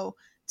mission. So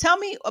tell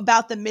me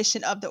about the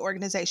mission of the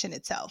organization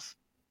itself.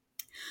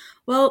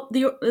 Well,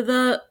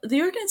 the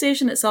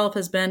organization itself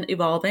has been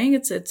evolving.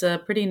 It's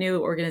a pretty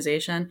new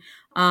organization.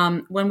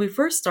 When we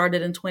first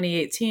started in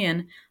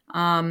 2018,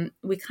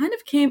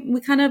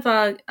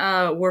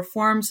 were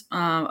forms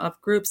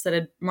of groups that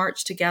had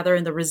marched together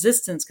in the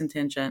resistance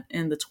contingent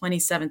in the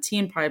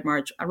 2017 Pride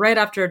March, right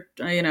after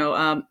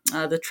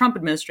the Trump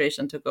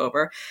administration took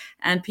over,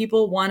 and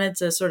people wanted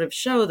to sort of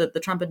show that the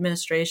Trump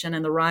administration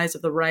and the rise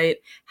of the right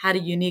had a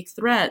unique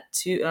threat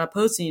to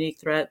pose a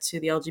unique threat to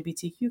the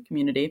LGBTQ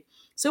community.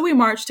 So we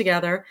marched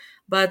together,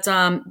 but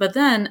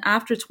then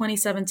after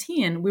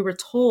 2017, we were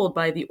told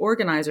by the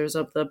organizers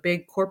of the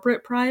big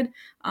corporate Pride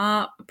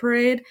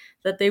parade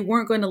that they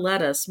weren't going to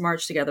let us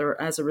march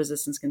together as a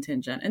resistance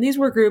contingent. And these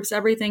were groups,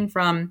 everything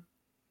from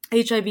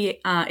HIV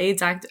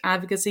AIDS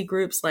advocacy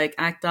groups like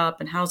ACT UP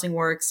and Housing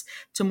Works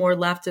to more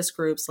leftist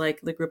groups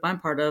like the group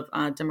I'm part of,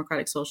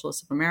 Democratic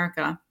Socialists of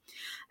America.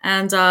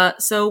 And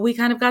so we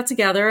kind of got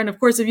together. And of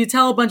course, if you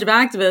tell a bunch of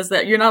activists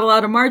that you're not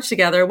allowed to march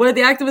together, what are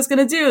the activists going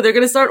to do? They're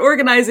going to start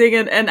organizing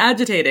and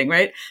agitating,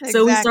 right?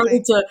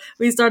 Exactly. So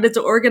we started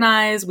to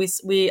organize.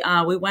 We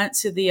went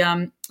to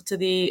the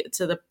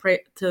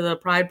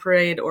Pride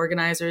Parade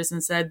organizers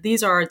and said,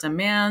 these are our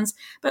demands.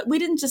 But we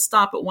didn't just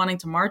stop at wanting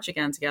to march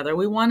again together.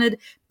 We wanted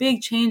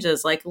big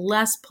changes, like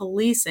less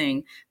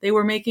policing. They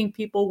were making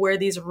people wear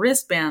these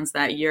wristbands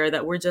that year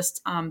that were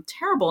just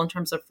terrible in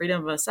terms of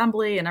freedom of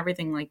assembly and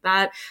everything like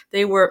that.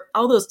 They were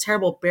all those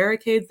terrible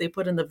barricades they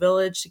put in the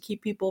village to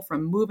keep people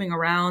from moving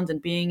around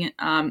and being,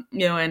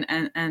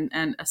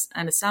 and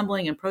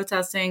assembling and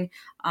protesting.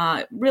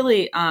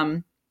 Really,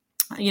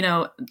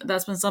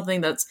 that's been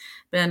something that's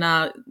been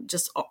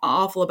just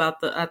awful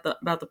about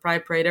the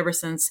Pride Parade ever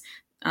since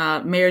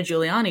Mayor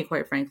Giuliani,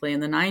 quite frankly, in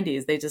the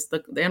 90s.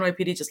 The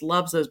NYPD just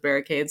loves those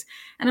barricades.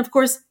 And of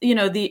course,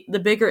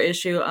 the bigger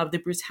issue of the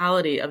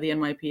brutality of the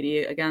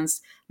NYPD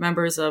against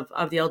members of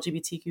the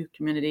LGBTQ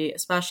community,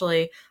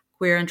 especially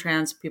queer and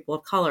trans people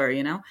of color,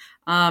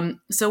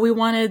 So we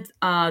wanted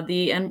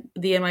the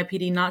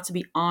NYPD not to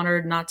be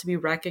honored, not to be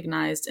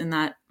recognized in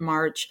that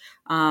march.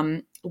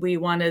 We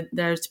wanted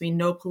there to be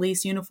no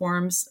police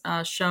uniforms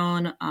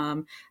shown.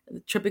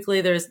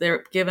 Typically,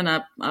 they're given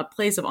a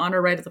place of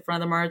honor right at the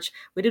front of the march.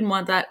 We didn't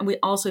want that. And we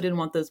also didn't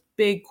want those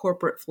big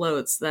corporate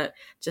floats that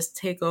just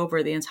take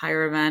over the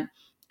entire event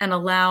and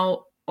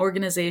allow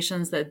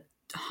organizations that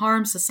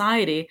harm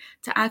society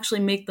to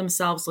actually make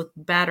themselves look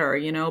better,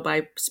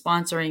 by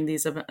sponsoring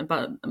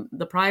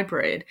the Pride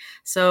Parade.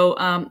 So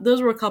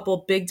those were a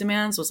couple big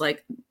demands, was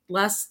like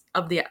less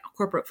of the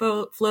corporate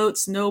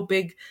floats, no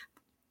big,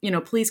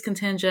 police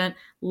contingent,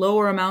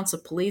 lower amounts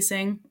of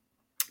policing.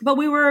 But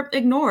we were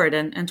ignored,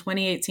 and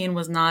 2018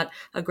 was not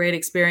a great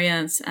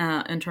experience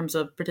in terms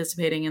of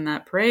participating in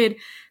that parade.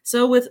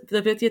 So with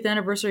the 50th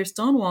anniversary of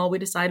Stonewall, we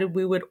decided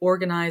we would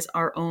organize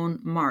our own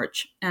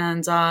march.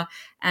 And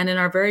in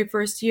our very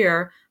first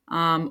year,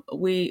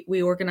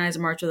 we organized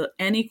a march without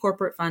any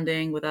corporate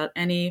funding, without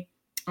any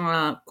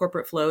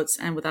corporate floats,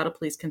 and without a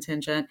police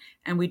contingent.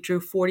 And we drew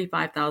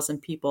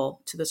 45,000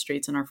 people to the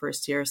streets in our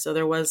first year. So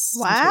there was...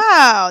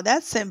 Wow,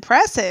 that's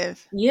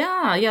impressive.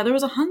 Yeah, there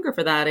was a hunger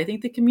for that. I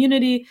think the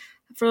community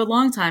for a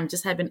long time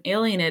just had been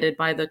alienated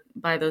by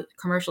the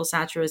commercial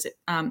saturation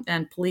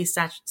and police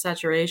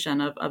saturation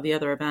of the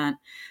other event.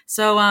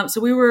 So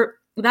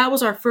that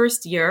was our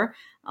first year.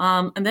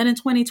 And then in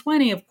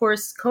 2020, of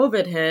course,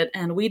 COVID hit,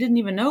 and we didn't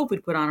even know if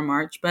we'd put on a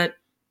march. But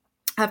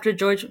after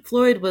George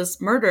Floyd was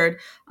murdered,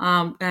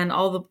 and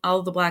all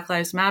the Black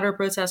Lives Matter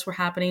protests were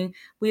happening,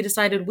 we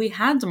decided we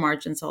had to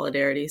march in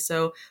solidarity.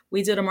 So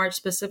we did a march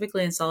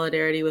specifically in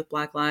solidarity with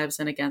Black lives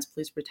and against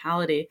police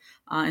brutality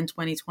in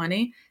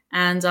 2020.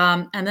 And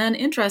then,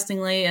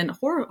 interestingly and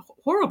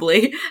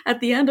horribly, at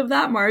the end of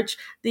that march,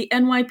 the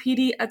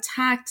NYPD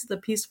attacked the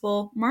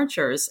peaceful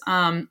marchers.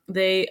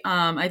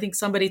 I think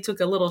somebody took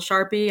a little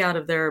Sharpie out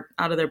of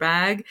their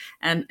bag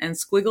and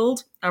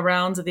squiggled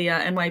around the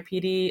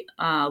NYPD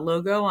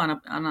logo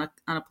on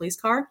a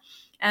police car.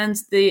 And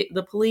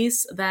the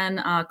police then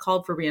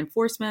called for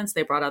reinforcements.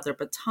 They brought out their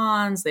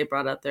batons. They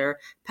brought out their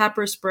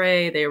pepper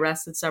spray. They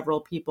arrested several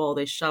people.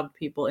 They shoved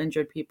people,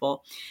 injured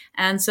people.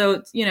 And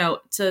so,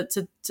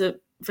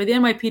 for the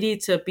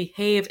NYPD to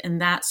behave in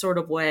that sort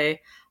of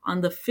way on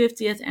the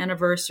 50th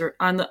anniversary,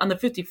 on the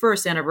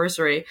 51st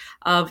anniversary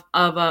of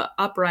a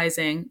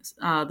uprising,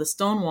 the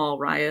Stonewall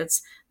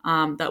riots,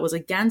 that was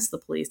against the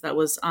police, that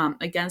was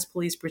against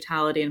police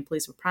brutality and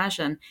police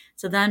oppression,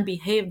 to then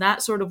behave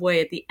that sort of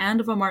way at the end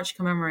of a march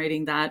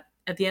commemorating that,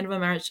 at the end of a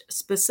march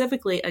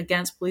specifically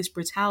against police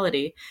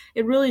brutality,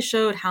 it really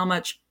showed how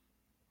much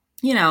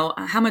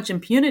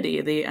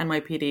impunity the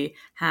NYPD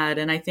had.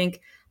 And I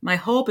think my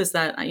hope is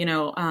that,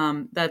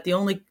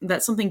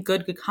 that something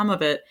good could come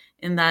of it,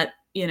 in that,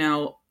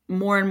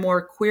 more and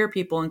more queer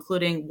people,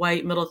 including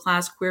white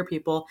middle-class queer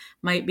people,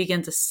 might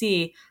begin to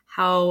see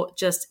how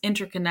just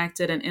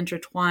interconnected and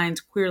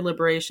intertwined queer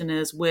liberation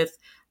is with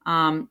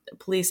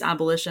police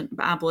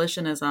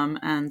abolitionism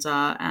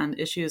and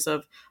issues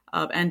of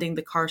ending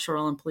the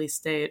carceral and police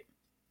state.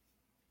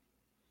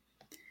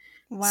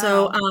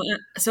 Wow.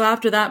 So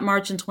after that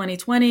march in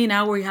 2020,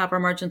 now we have our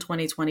march in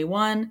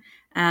 2021,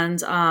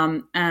 and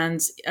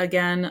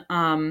again,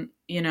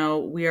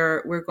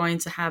 we're going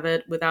to have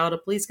it without a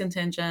police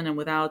contingent and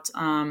without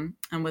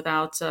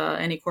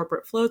any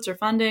corporate floats or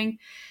funding.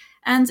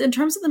 And in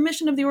terms of the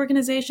mission of the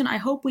organization, I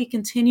hope we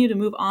continue to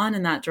move on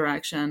in that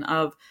direction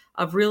of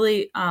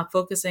really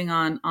focusing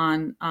on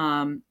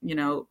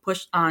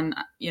push on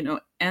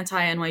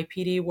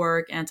anti-NYPD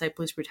work,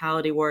 anti-police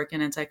brutality work,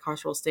 and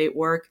anti-carceral state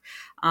work.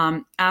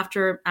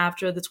 After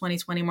the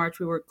 2020 march,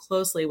 we worked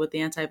closely with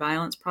the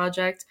Anti-Violence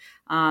Project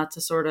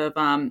to sort of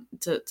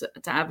to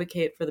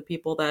advocate for the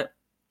people that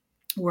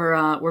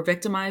were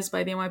victimized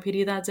by the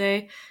NYPD that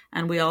day,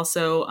 and we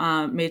also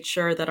made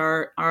sure that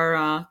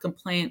our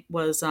complaint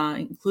was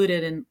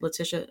included in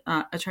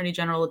Attorney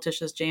General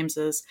Letitia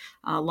James's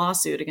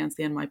lawsuit against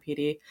the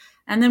NYPD.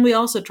 And then we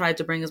also tried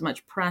to bring as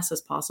much press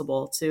as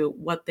possible to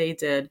what they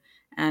did.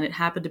 And it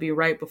happened to be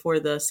right before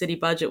the city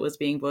budget was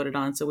being voted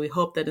on, so we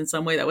hope that in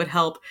some way that would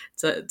help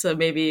to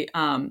maybe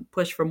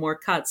push for more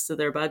cuts to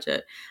their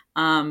budget.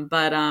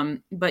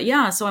 But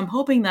yeah, so I'm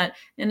hoping that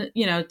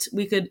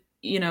we could,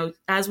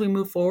 as we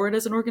move forward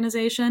as an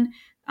organization,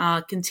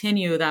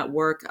 continue that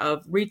work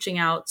of reaching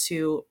out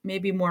to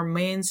maybe more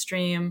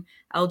mainstream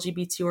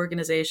LGBT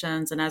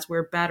organizations. And as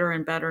we're better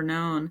and better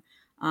known,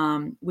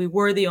 we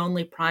were the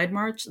only Pride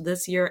March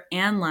this year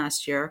and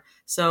last year.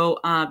 So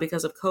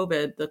because of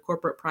COVID, the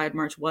corporate Pride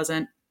March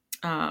wasn't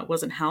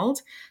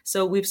held.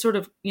 So we've sort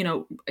of,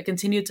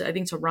 continued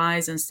to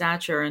rise in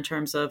stature in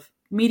terms of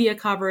media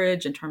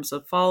coverage, in terms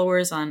of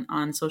followers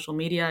on social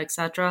media,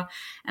 etc.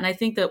 And I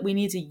think that we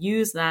need to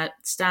use that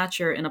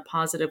stature in a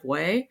positive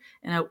way,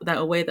 in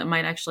a way that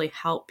might actually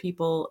help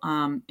people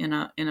in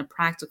a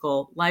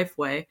practical life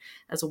way,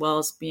 as well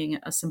as being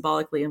a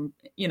symbolically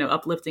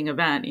uplifting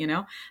event.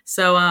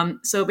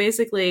 So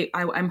basically,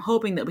 I'm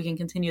hoping that we can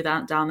continue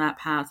down that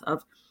path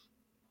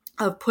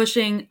of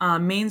pushing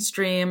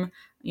mainstream,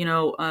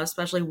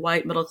 especially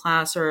white middle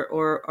class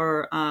or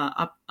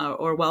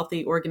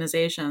wealthy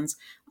organizations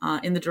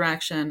in the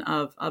direction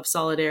of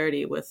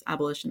solidarity with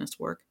abolitionist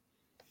work.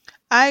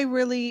 I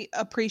really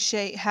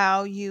appreciate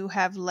how you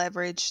have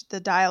leveraged the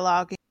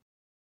dialogue.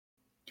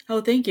 Oh,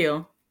 thank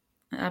you.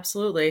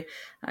 Absolutely.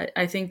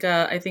 I think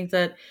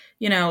that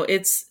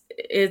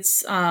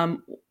it's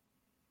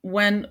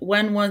when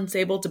one's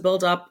able to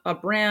build up a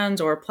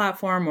brand or a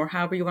platform, or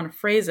however you want to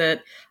phrase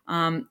it,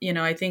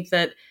 I think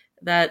that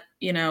that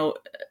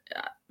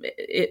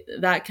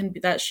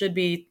should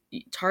be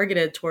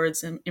targeted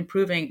towards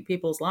improving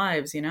people's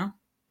lives.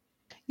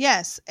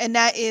 Yes, and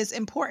that is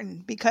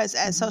important because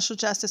as social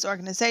justice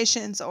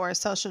organizations or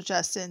social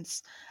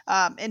justice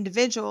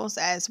individuals,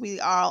 as we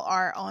all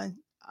are on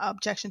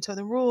Objection to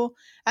the Rule,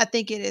 I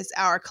think it is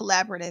our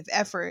collaborative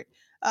effort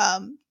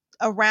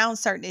around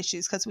certain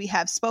issues, because we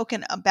have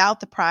spoken about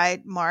the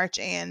Pride March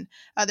and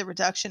the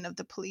reduction of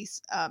the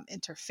police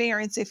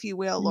interference, if you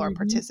will, or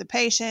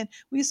participation.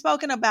 We've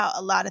spoken about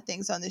a lot of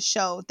things on this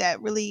show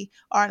that really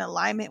are in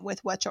alignment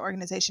with what your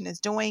organization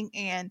is doing.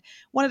 And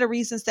one of the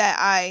reasons that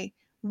I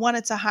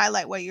wanted to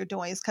highlight what you're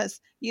doing is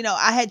because,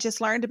 I had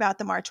just learned about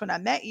the march when I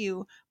met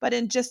you, but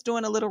in just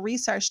doing a little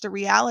research, the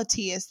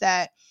reality is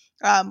that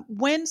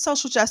when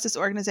social justice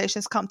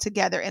organizations come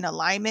together in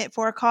alignment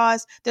for a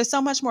cause, they're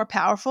so much more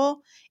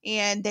powerful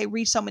and they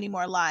reach so many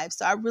more lives.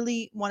 So I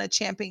really want to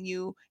champion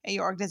you and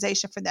your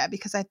organization for that,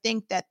 because I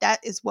think that that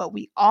is what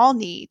we all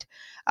need,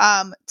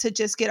 to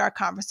just get our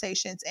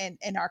conversations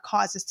and our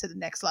causes to the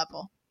next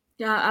level.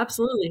 Yeah,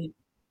 absolutely.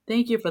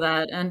 Thank you for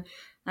that. And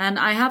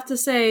I have to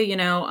say,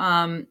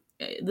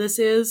 this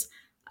is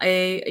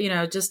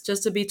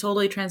just to be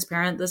totally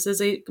transparent, this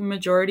is a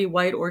majority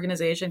white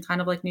organization,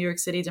 kind of like New York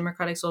City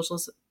Democratic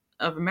Socialists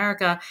of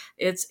America.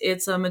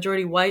 It's a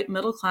majority white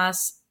middle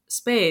class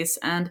space,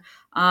 and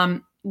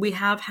we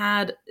have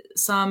had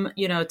some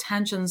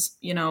tensions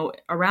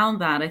around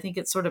that. I think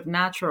it's sort of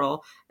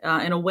natural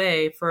in a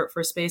way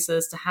for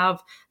spaces to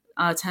have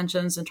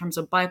tensions in terms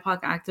of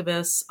BIPOC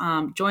activists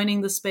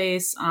joining the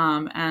space.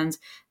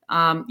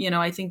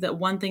 I think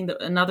that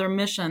another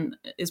mission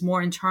is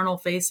more internal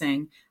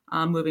facing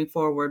moving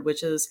forward,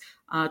 which is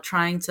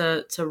trying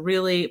to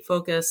really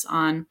focus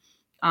on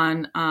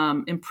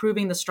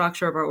improving the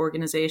structure of our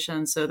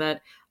organization so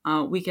that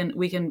we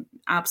can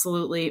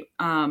absolutely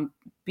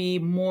be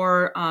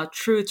more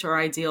true to our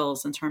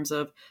ideals in terms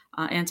of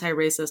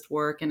anti-racist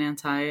work and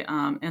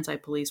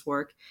anti-police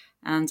work.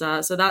 And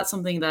so that's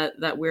something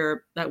that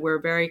we're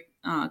very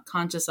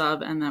conscious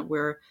of, and that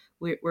we're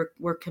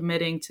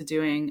committing to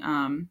doing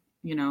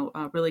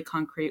really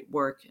concrete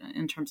work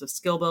in terms of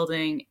skill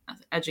building,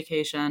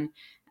 education,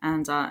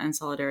 and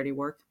solidarity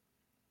work.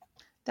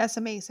 That's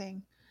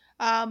amazing.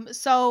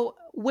 So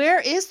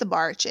where is the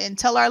march? And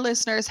tell our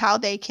listeners how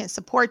they can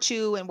support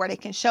you and where they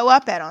can show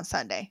up at on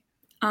Sunday.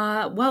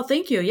 Well,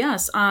 thank you.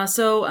 Yes.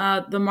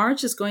 So the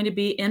march is going to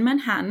be in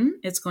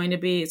Manhattan. It's going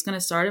to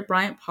start at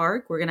Bryant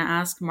Park. We're going to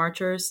ask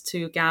marchers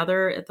to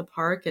gather at the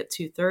park at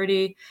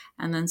 2:30,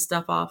 and then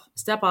step off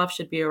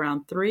should be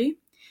around 3.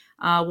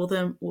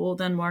 We'll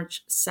then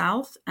march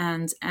south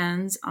and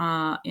end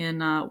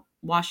in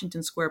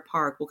Washington Square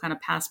Park. We'll kind of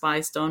pass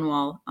by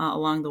Stonewall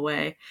along the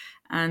way.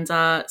 And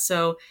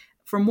so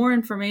for more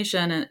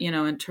information,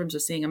 in terms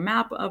of seeing a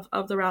map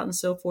of the route and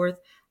so forth,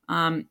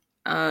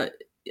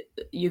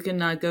 you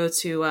can go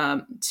to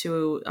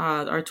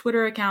our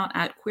Twitter account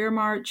at Queer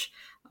March,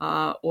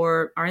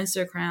 or our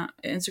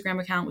Instagram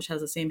account, which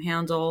has the same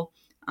handle,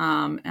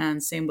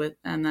 and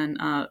then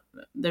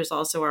there's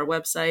also our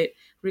website,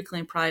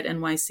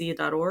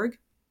 reclaimpridenyc.org.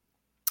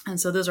 And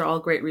so those are all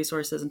great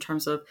resources in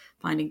terms of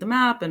finding the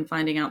map and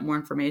finding out more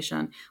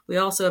information. We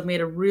also have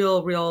made a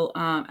real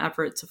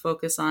effort to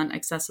focus on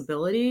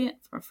accessibility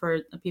for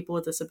people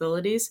with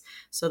disabilities.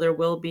 So there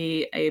will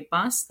be a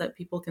bus that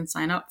people can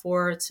sign up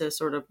for to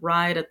sort of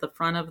ride at the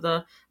front of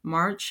the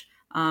march,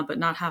 but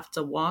not have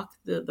to walk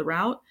the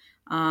route.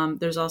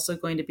 There's also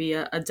going to be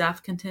a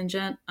deaf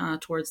contingent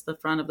towards the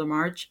front of the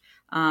march.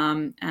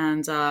 We're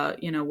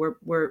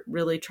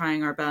really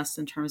trying our best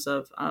in terms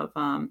of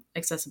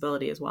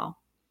accessibility as well.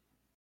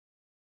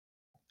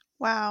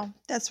 Wow,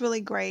 that's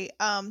really great.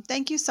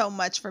 Thank you so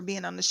much for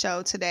being on the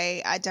show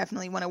today. I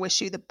definitely want to wish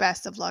you the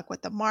best of luck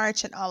with the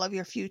march and all of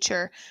your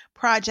future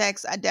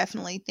projects. I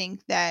definitely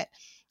think that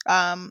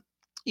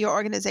your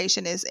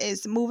organization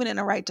is moving in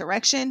the right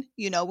direction.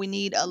 We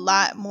need a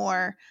lot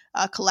more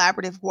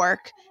collaborative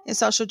work in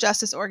social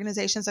justice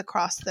organizations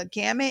across the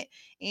gamut.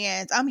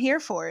 And I'm here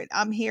for it.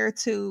 I'm here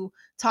to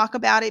talk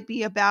about it,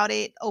 be about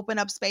it, open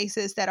up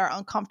spaces that are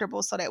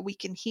uncomfortable so that we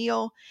can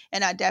heal.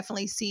 And I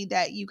definitely see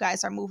that you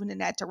guys are moving in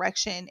that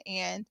direction.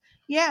 And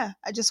yeah,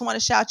 I just want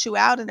to shout you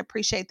out and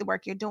appreciate the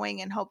work you're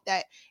doing, and hope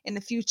that in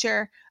the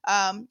future,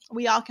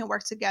 we all can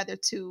work together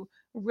to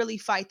really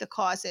fight the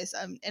causes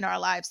in our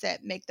lives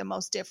that make the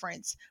most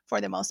difference for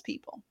the most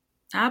people.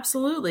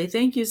 Absolutely.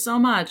 Thank you so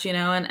much.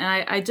 And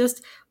I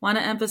just want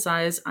to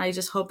emphasize, I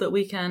just hope that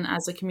we can,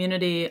 as a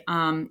community,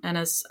 and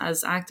as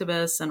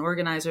activists and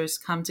organizers,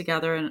 come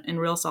together in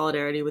real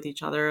solidarity with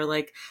each other.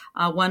 Like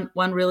one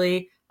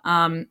really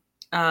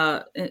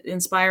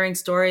inspiring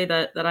story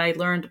that I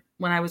learned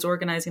when I was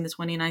organizing the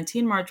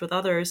 2019 march with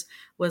others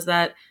was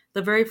that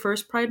the very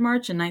first Pride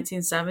March in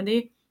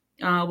 1970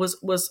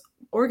 was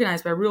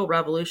organized by real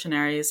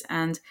revolutionaries,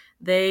 and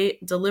they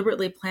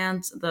deliberately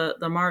planned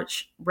the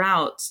march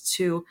routes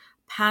to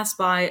pass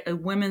by a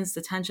women's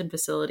detention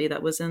facility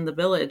that was in the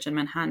Village in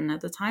Manhattan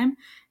at the time,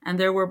 and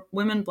there were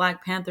women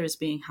Black Panthers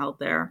being held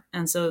there,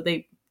 and so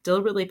they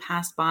deliberately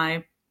passed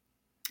by,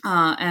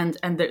 and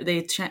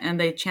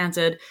they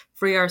chanted,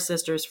 "Free our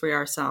sisters, free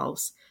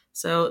ourselves."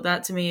 So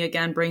that to me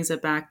again brings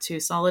it back to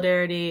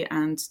solidarity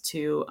and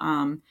to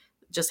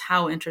just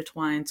how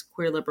intertwined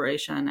queer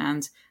liberation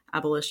and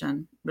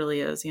abolition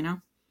really is,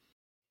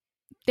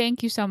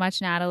 Thank you so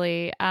much,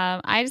 Natalie.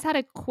 I just had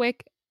a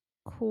quick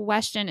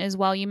question as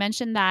well. You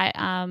mentioned that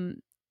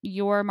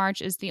your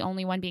march is the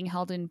only one being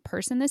held in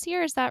person this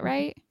year. Is that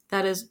right?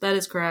 That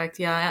is correct.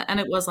 Yeah. And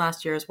it was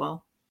last year as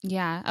well.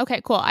 Yeah.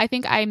 Okay, cool. I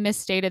think I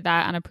misstated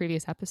that on a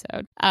previous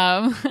episode.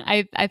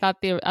 I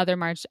thought the other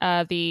march,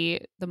 the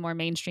more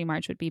mainstream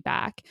march would be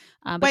back.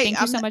 But Wait,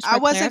 thank you so much I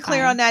for wasn't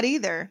clear on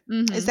clarifying. that either.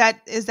 Mhm. Is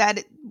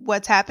that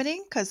what's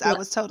happening? Because I Well,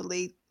 was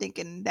totally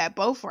thinking that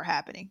both were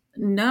happening.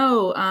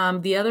 no,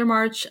 the other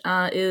march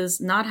is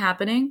not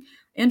happening.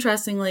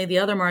 Interestingly, the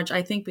other march,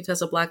 I think,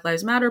 because of Black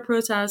Lives Matter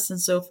protests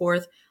and so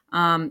forth,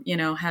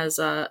 has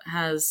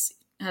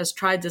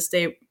tried to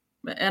stay,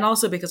 and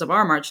also because of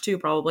our march too,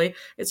 probably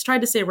it's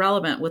tried to stay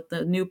relevant with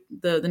the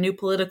new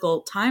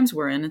political times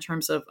we're in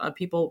terms of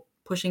people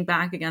pushing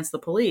back against the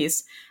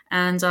police,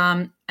 and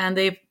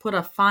they've put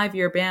a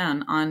 5-year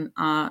ban on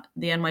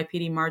the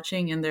NYPD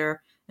marching in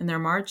their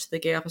march. The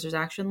Gay Officers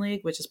Action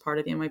League, which is part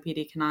of the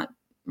NYPD, cannot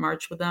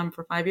march with them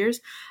for 5 years.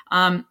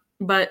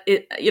 But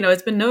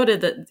it's been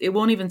noted that it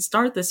won't even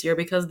start this year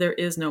because there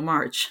is no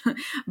march.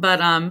 but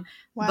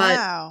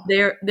Wow.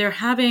 they're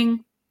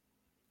having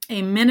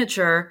a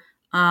miniature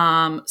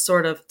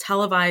sort of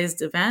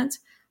televised event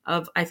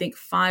of, I think,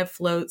 5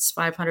 floats,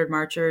 500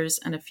 marchers,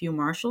 and a few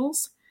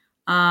marshals.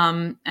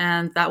 And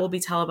that will be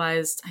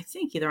televised, I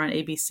think, either on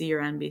ABC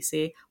or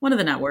NBC, one of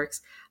the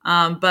networks.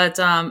 But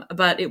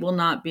it will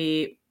not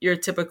be your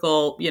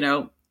typical,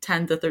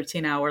 10 to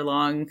 13 hour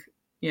long,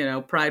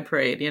 pride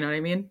parade. You know what I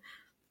mean?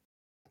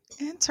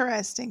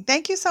 Interesting.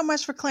 Thank you so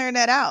much for clearing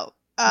that out.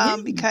 Yeah.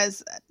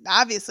 Because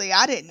obviously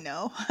I didn't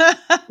know.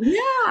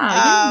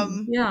 Yeah.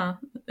 Yeah.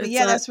 But It's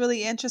yeah, that's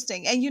really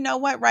interesting. And you know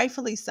what?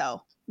 Rightfully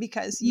so,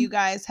 because you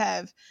guys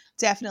have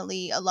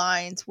definitely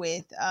aligned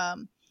with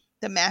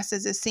the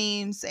masses, it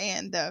seems,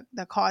 and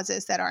the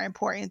causes that are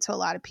important to a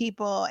lot of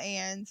people.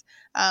 And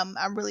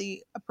I'm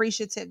really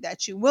appreciative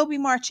that you will be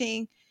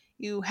marching.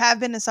 You have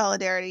been in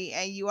solidarity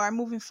and you are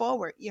moving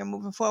forward. You're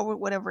moving forward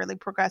with a really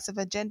progressive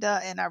agenda.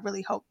 And I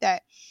really hope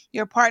that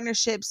your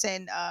partnerships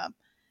and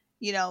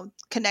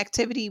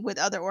connectivity with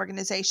other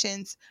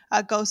organizations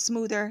go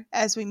smoother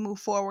as we move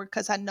forward,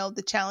 because I know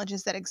the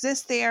challenges that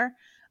exist there.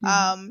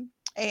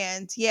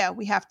 And yeah,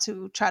 we have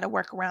to try to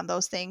work around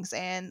those things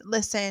and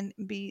listen,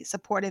 be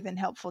supportive and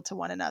helpful to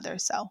one another.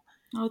 So,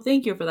 Oh,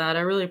 thank you for that. I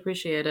really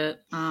appreciate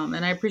it.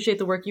 And I appreciate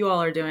the work you all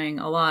are doing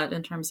a lot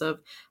in terms of,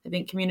 I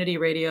think, community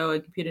radio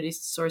and community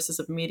sources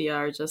of media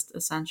are just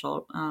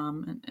essential.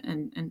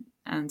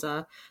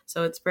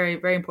 So it's very,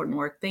 very important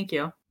work. Thank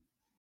you.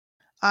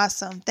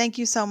 awesome. Thank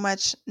you so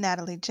much,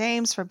 Natalie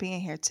James, for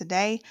being here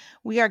today.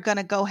 We are going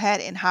to go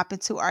ahead and hop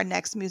into our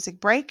next music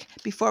break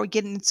before we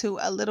get into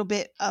a little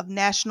bit of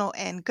national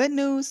and good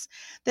news.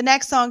 The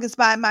next song is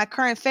by my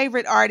current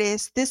favorite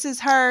artist. This is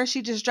her.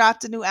 She just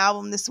dropped a new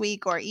album this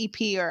week, or EP,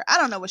 or I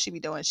don't know what she be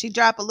doing. She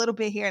dropped a little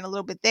bit here and a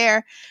little bit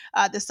there.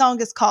 The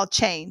song is called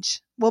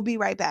Change. We'll be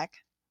right back.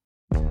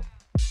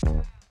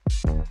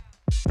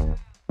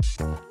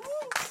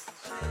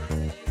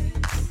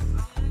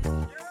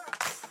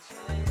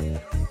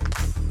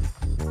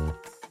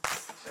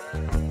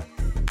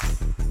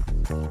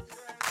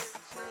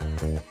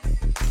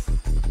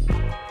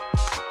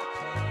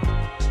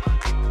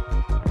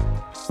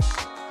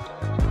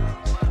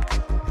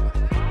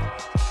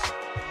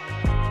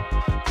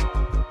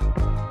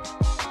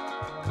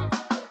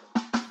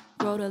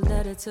 Wrote a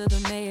letter to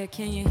the mayor,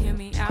 can you hear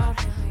me out?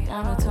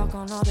 Wanna talk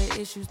on all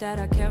the issues that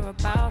I care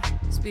about.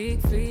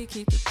 Speak free,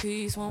 keep the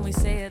peace when we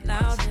say it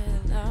loud.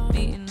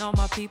 Meeting all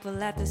my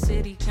people at the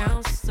city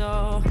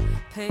council.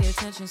 Pay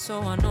attention so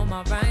I know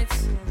my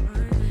rights.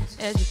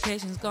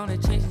 Education's gonna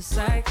change the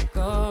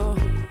cycle.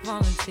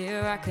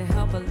 Volunteer, I can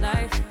help a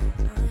life.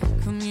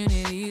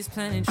 Communities,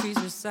 planting trees,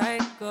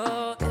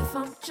 recycle. If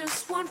I'm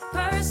just one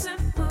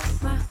person, will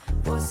my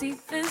voice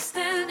even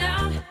stand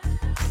out?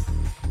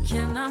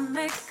 Can I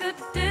make a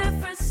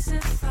difference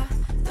if I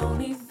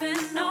don't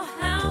even know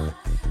how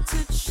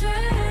to change?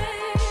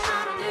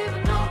 I don't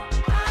even know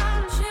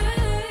how to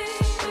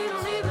change. We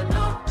don't even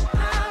know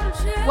how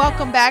to change.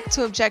 Welcome back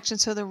to Objection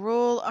to the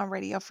Rule on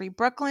Radio Free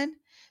Brooklyn.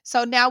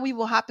 So now we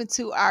will hop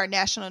into our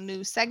national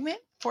news segment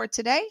for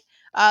today.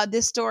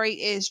 This story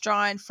is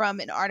drawn from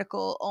an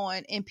article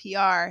on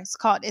NPR. It's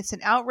called "It's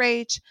an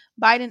Outrage.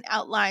 Biden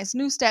Outlines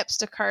New Steps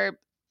to Curb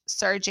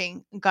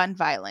Surging Gun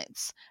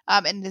Violence,"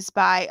 and it is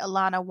by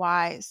Alana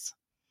Wise.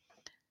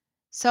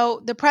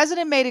 So the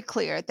president made it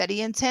clear that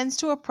he intends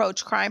to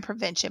approach crime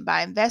prevention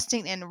by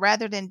investing in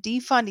rather than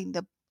defunding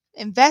the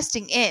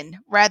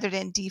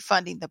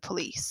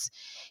police.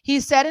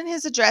 He said in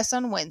his address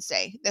on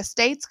Wednesday that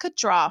states could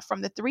draw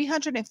from the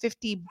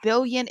 $350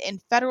 billion in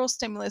federal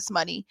stimulus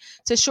money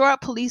to shore up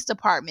police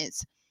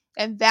departments,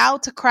 and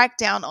vowed to crack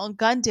down on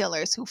gun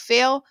dealers who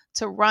fail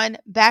to run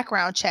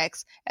background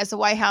checks as the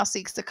White House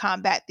seeks to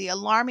combat the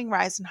alarming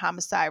rise in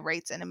homicide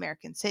rates in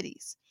American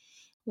cities.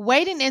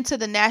 Wading into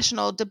the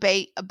national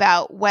debate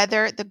about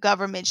whether the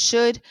government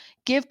should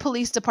give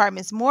police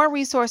departments more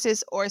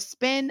resources or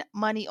spend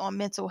money on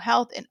mental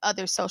health and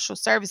other social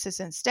services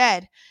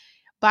instead,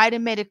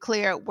 Biden made it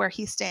clear where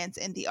he stands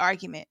in the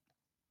argument.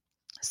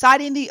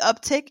 Citing the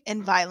uptick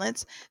in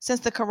violence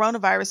since the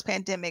coronavirus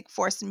pandemic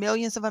forced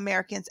millions of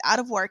Americans out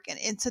of work and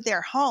into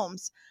their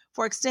homes,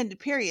 for extended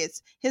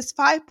periods, his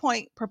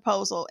 5-point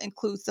proposal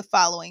includes the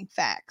following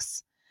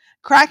facts: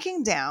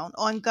 cracking down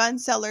on gun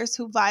sellers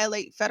who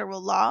violate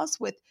federal laws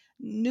with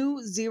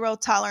new zero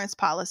tolerance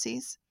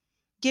policies,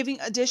 giving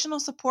additional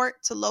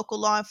support to local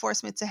law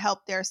enforcement to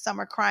help their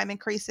summer crime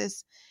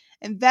increases,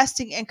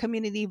 investing in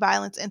community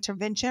violence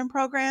intervention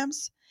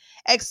programs,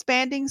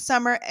 expanding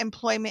summer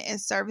employment and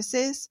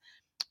services,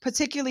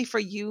 particularly for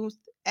youth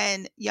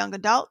and young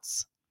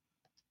adults,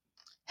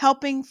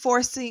 helping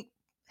formerly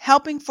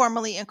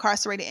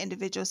incarcerated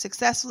individuals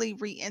successfully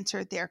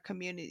re-enter their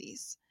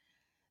communities.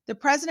 The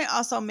president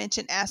also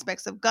mentioned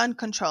aspects of gun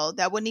control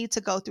that will need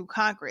to go through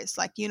Congress,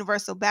 like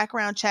universal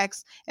background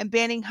checks and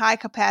banning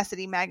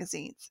high-capacity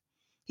magazines.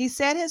 He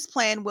said his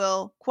plan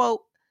will,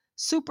 quote,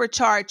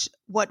 supercharge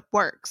what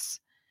works,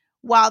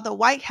 while the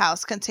White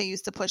House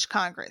continues to push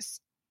Congress.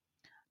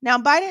 Now,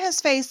 Biden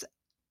has faced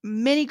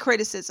many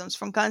criticisms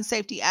from gun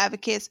safety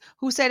advocates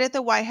who say that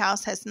the White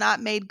House has not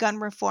made gun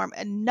reform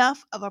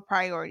enough of a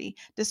priority,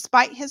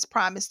 despite his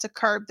promise to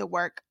curb the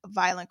work of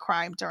violent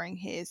crime during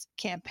his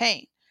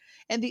campaign.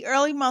 In the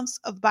early months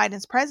of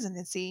Biden's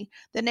presidency,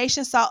 the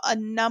nation saw a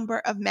number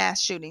of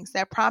mass shootings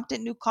that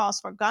prompted new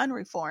calls for gun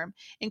reform,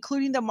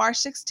 including the March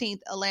 16th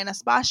Atlanta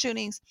spa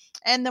shootings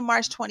and the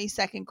March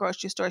 22nd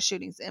grocery store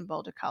shootings in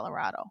Boulder,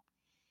 Colorado.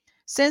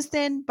 Since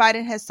then,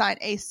 Biden has signed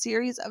a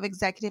series of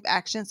executive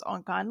actions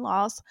on gun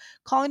laws,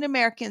 calling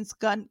America's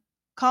gun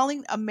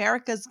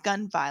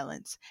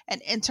violence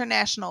an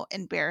international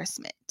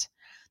embarrassment.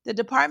 The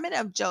Department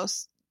of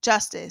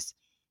Justice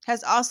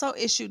has also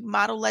issued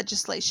model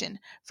legislation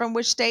from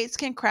which states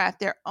can craft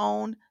their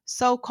own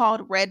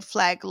so-called red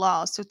flag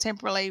laws to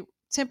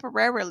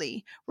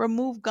temporarily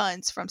remove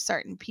guns from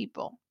certain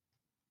people.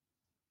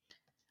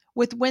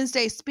 With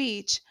Wednesday's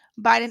speech,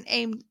 Biden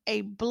aimed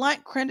a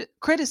blunt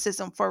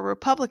criticism for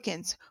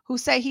Republicans who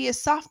say he is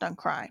soft on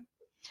crime.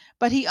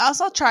 But he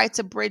also tried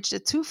to bridge the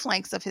two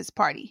flanks of his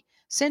party: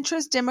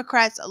 centrist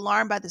Democrats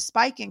alarmed by the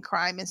spike in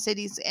crime in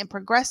cities and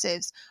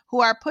progressives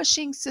who are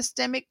pushing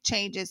systemic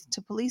changes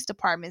to police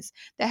departments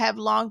that have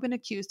long been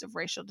accused of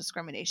racial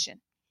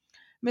discrimination.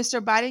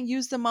 Mr. Biden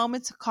used the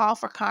moment to call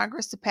for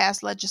Congress to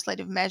pass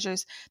legislative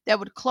measures that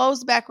would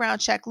close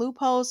background check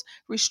loopholes,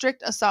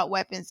 restrict assault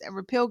weapons, and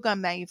repeal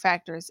gun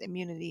manufacturers'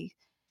 immunity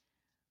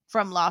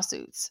from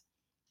lawsuits.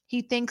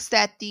 He thinks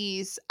that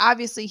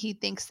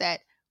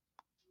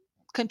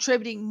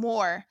contributing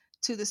more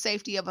to the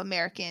safety of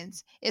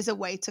Americans is a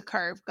way to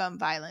curb gun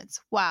violence.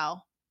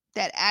 Wow,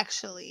 that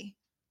actually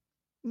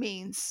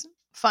means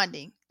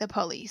funding the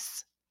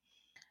police.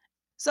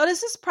 So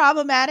this is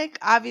problematic,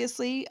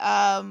 obviously,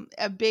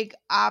 a big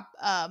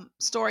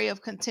story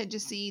of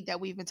contingency that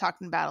we've been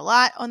talking about a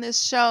lot on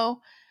this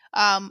show.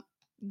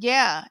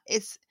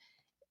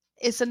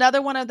 It's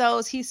another one of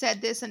those, he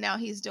said this and now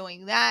he's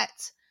doing that.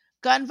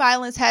 Gun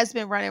violence has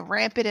been running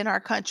rampant in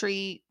our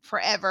country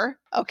forever,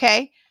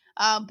 okay?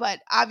 But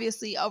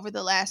obviously over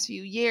the last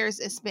few years,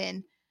 it's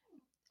been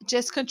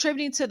just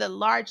contributing to the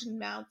large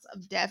amounts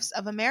of deaths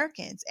of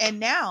Americans. And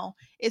now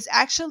it's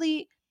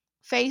actually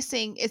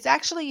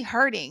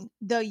hurting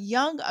the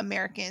young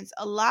Americans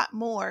a lot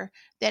more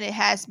than it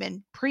has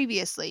been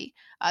previously.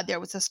 There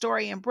was a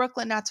story in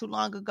Brooklyn not too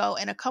long ago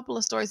and a couple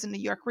of stories in New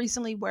York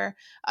recently where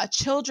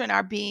children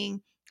are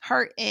being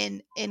hurt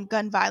in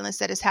gun violence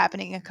that is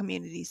happening in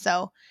communities.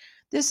 So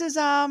this is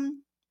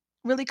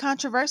really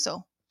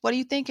controversial. What do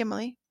you think,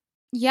 Emily?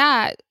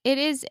 Yeah, it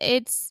is.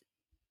 It's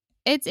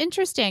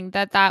interesting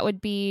that would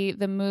be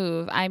the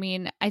move. I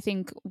mean, I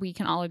think we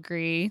can all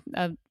agree,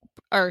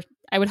 or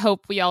I would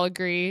hope we all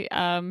agree,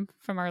 from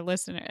our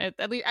listener.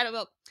 At least, I don't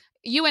know.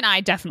 You and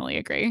I definitely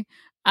agree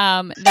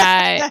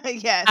that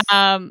yes,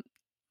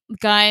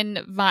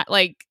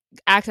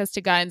 access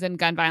to guns and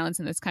gun violence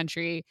in this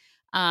country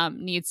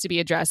needs to be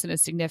addressed in a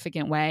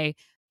significant way.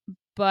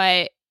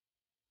 But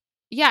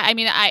yeah, I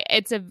mean,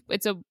 it's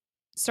a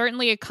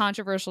certainly a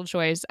controversial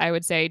choice, I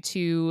would say,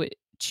 to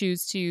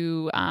choose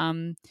to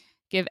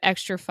give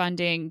extra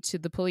funding to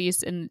the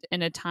police in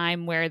a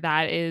time where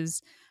that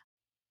is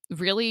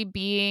really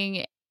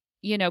being,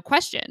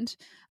 questioned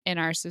in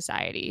our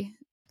society.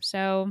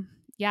 So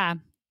yeah,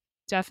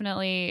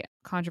 definitely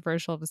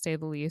controversial to say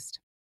the least.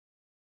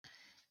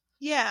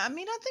 Yeah, I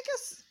mean, I think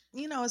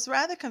it's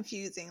rather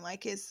confusing.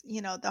 Like,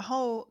 the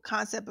whole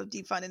concept of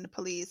defunding the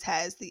police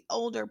has the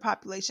older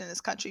population in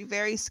this country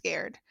very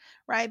scared,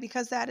 right?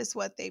 Because that is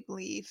what they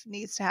believe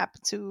needs to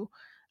happen to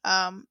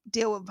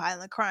deal with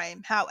violent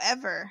crime.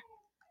 However,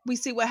 we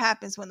see what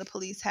happens when the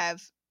police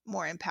have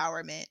more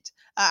empowerment.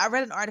 I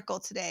read an article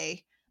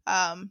today,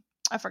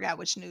 I forgot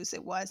which news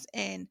it was,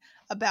 and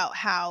about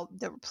how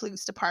the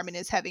police department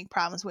is having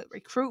problems with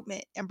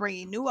recruitment and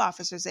bringing new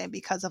officers in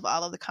because of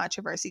all of the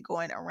controversy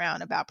going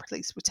around about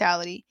police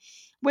brutality,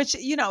 which,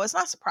 is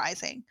not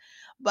surprising.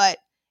 But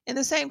in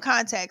the same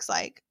context,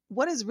 like,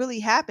 what is really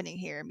happening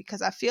here?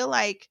 Because I feel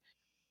like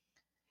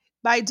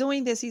by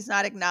doing this, he's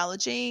not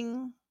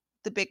acknowledging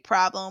the big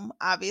problem,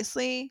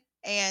 obviously.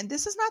 And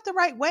this is not the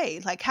right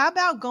way. Like, how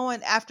about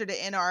going after the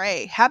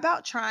NRA? How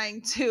about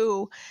trying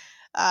to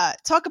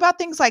talk about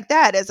things like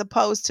that as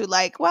opposed to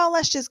like, well,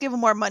 let's just give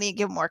them more money and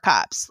give them more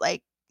cops.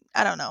 Like,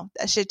 I don't know.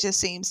 That shit just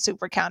seems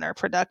super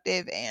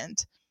counterproductive, and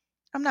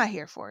I'm not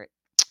here for it.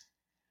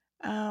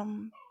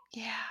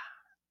 Yeah.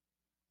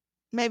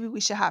 Maybe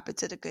we should hop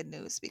into the good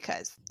news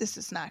because this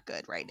is not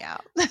good right now.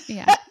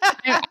 Yeah.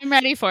 I'm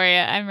ready for you.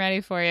 I'm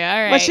ready for you.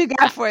 All right. What you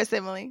got for us,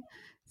 Emily?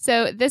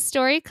 So this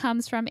story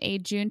comes from a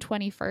June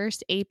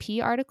 21st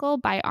AP article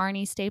by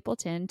Arnie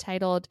Stapleton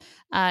titled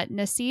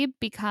Nassib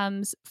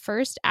becomes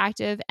first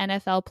active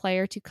NFL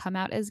player to come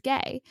out as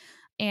gay.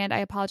 And I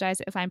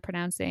apologize if I'm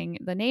pronouncing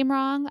the name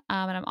wrong.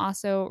 And I'm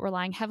also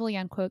relying heavily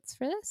on quotes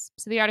for this.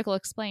 So the article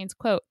explains,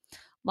 quote,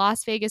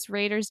 Las Vegas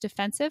Raiders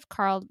defensive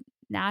Carl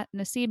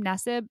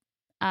Nassib,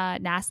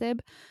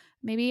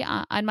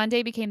 on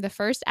Monday became the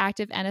first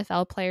active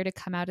NFL player to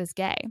come out as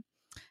gay.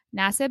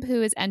 Nassib,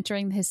 who is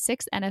entering his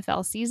 6th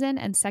NFL season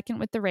and second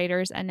with the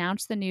Raiders,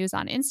 announced the news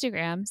on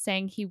Instagram,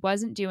 saying he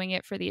wasn't doing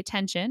it for the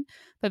attention,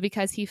 but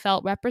because he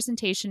felt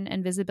representation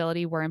and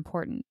visibility were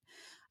important.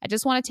 I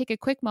just want to take a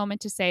quick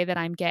moment to say that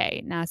I'm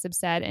gay, Nassib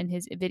said in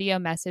his video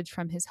message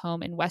from his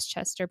home in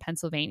Westchester,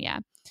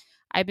 Pennsylvania.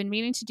 I've been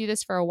meaning to do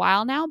this for a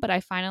while now, but I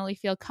finally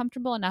feel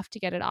comfortable enough to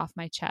get it off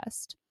my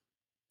chest.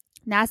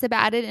 Nassib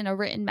added in a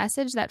written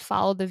message that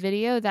followed the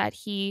video that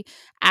he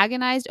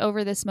agonized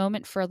over this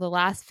moment for the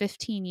last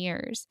 15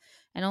 years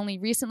and only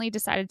recently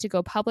decided to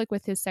go public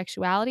with his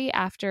sexuality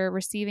after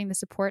receiving the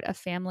support of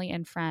family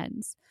and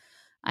friends.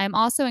 I am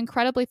also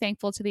incredibly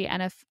thankful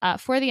to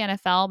for the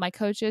NFL, my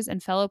coaches,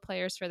 and fellow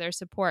players for their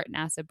support,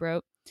 Nassib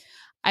wrote.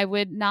 I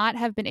would not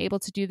have been able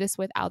to do this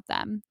without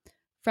them.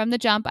 From the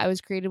jump, I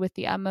was greeted with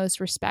the utmost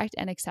respect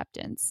and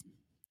acceptance.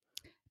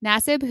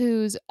 Nassib,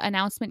 whose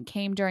announcement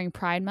came during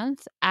Pride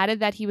Month, added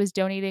that he was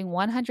donating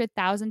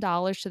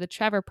 $100,000 to the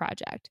Trevor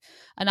Project,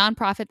 a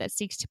nonprofit that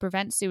seeks to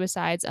prevent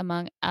suicides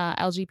among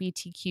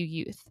LGBTQ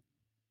youth.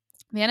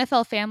 The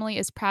NFL family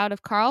is proud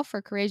of Carl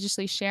for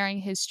courageously sharing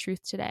his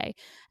truth today,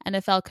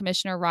 NFL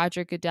Commissioner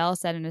Roger Goodell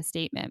said in a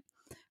statement.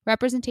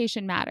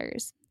 Representation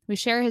matters. We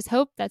share his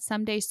hope that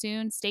someday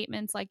soon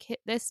statements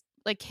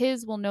like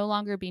his will no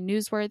longer be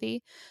newsworthy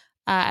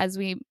as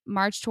we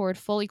march toward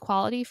full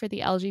equality for the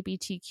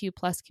LGBTQ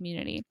plus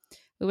community.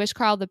 We wish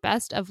Carl the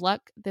best of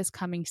luck this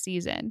coming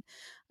season.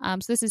 So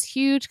this is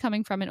huge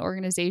coming from an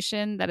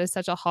organization that is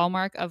such a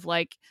hallmark of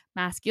like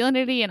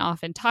masculinity and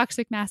often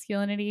toxic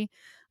masculinity.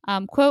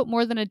 Quote,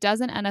 more than a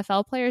dozen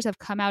NFL players have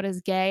come out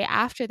as gay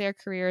after their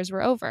careers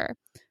were over.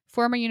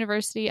 Former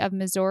University of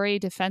Missouri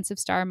defensive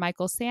star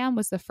Michael Sam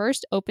was the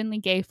first openly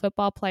gay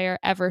football player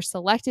ever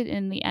selected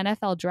in the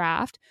NFL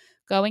draft,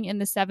 going in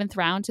the 7th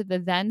round to the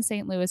then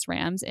St. Louis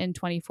Rams in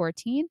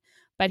 2014,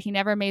 but he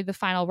never made the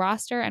final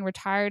roster and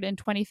retired in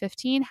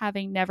 2015,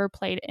 having never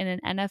played in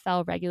an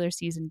NFL regular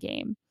season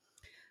game.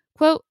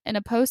 Quote, in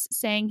a post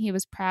saying he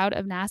was proud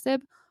of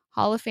Nassib,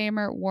 Hall of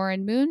Famer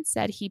Warren Moon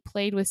said he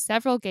played with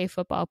several gay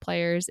football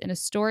players in a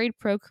storied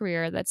pro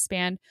career that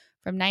spanned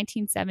from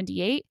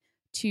 1978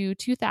 to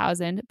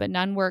 2000, but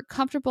none were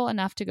comfortable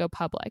enough to go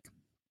public.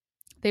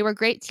 They were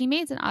great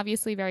teammates and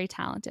obviously very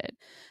talented.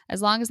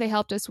 As long as they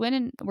helped us win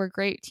and were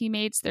great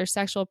teammates, their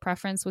sexual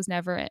preference was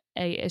never an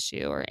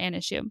issue,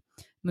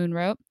 Moon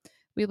wrote.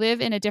 We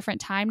live in a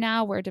different time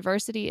now where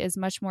diversity is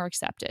much more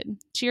accepted.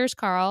 Cheers,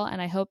 Carl,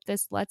 and I hope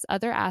this lets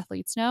other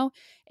athletes know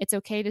it's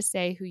okay to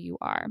say who you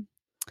are.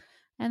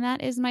 And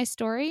that is my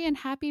story, and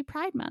happy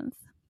Pride Month.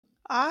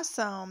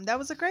 Awesome. That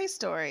was a great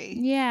story.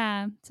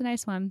 Yeah, it's a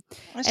nice one.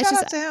 And shout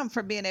out to him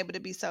for being able to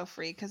be so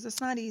free because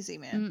it's not easy,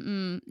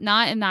 man.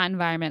 Not in that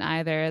environment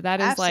either. That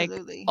is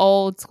Absolutely. Like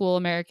old school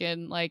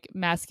American like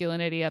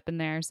masculinity up in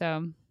there.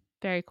 So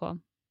very cool.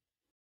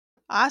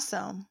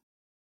 Awesome.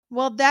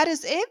 Well, that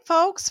is it,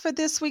 folks, for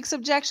this week's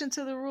Objection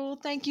to the Rule.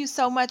 Thank you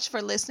so much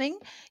for listening.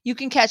 You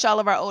can catch all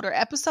of our older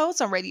episodes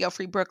on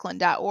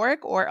radiofreebrooklyn.org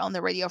or on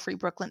the Radio Free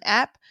Brooklyn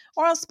app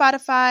or on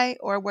Spotify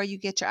or where you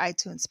get your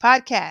iTunes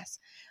podcast.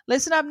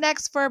 Listen up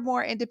next for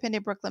more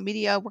independent Brooklyn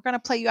media. We're going to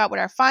play you out with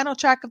our final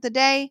track of the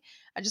day.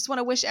 I just want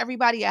to wish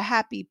everybody a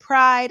happy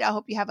Pride. I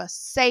hope you have a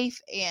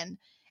safe and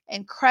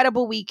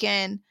incredible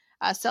weekend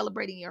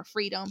celebrating your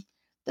freedom.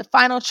 The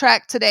final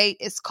track today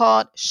is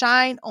called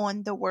Shine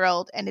on the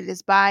World, and it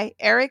is by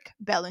Eric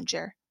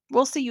Bellinger.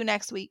 We'll see you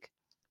next week.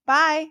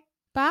 Bye.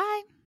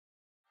 Bye.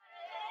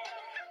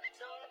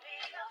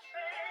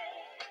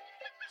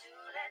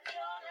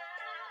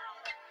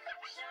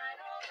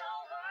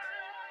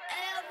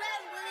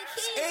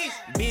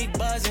 Big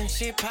buzzing,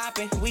 shit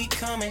popping, we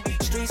coming.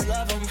 Streets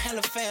love them,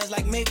 hella fans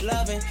like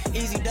McLovin.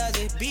 Easy does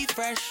it, be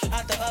fresh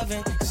out the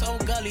oven. So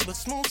gully but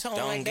smooth tone.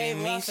 Don't get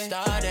me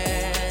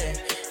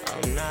started.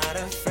 I'm not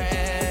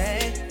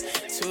afraid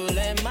to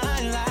let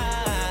my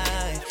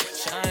light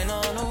shine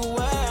on the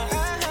world.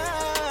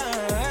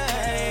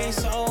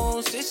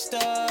 So sister,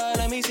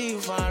 let me see you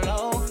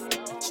follow.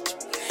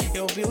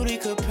 Your beauty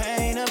could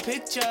paint a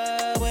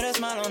picture with a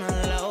smile on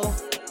the low.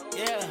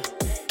 Yeah.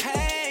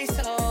 Hey,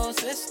 so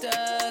sister,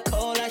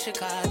 cold like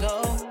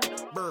Chicago.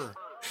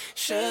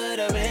 Should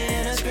have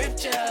been a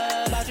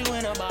scripture.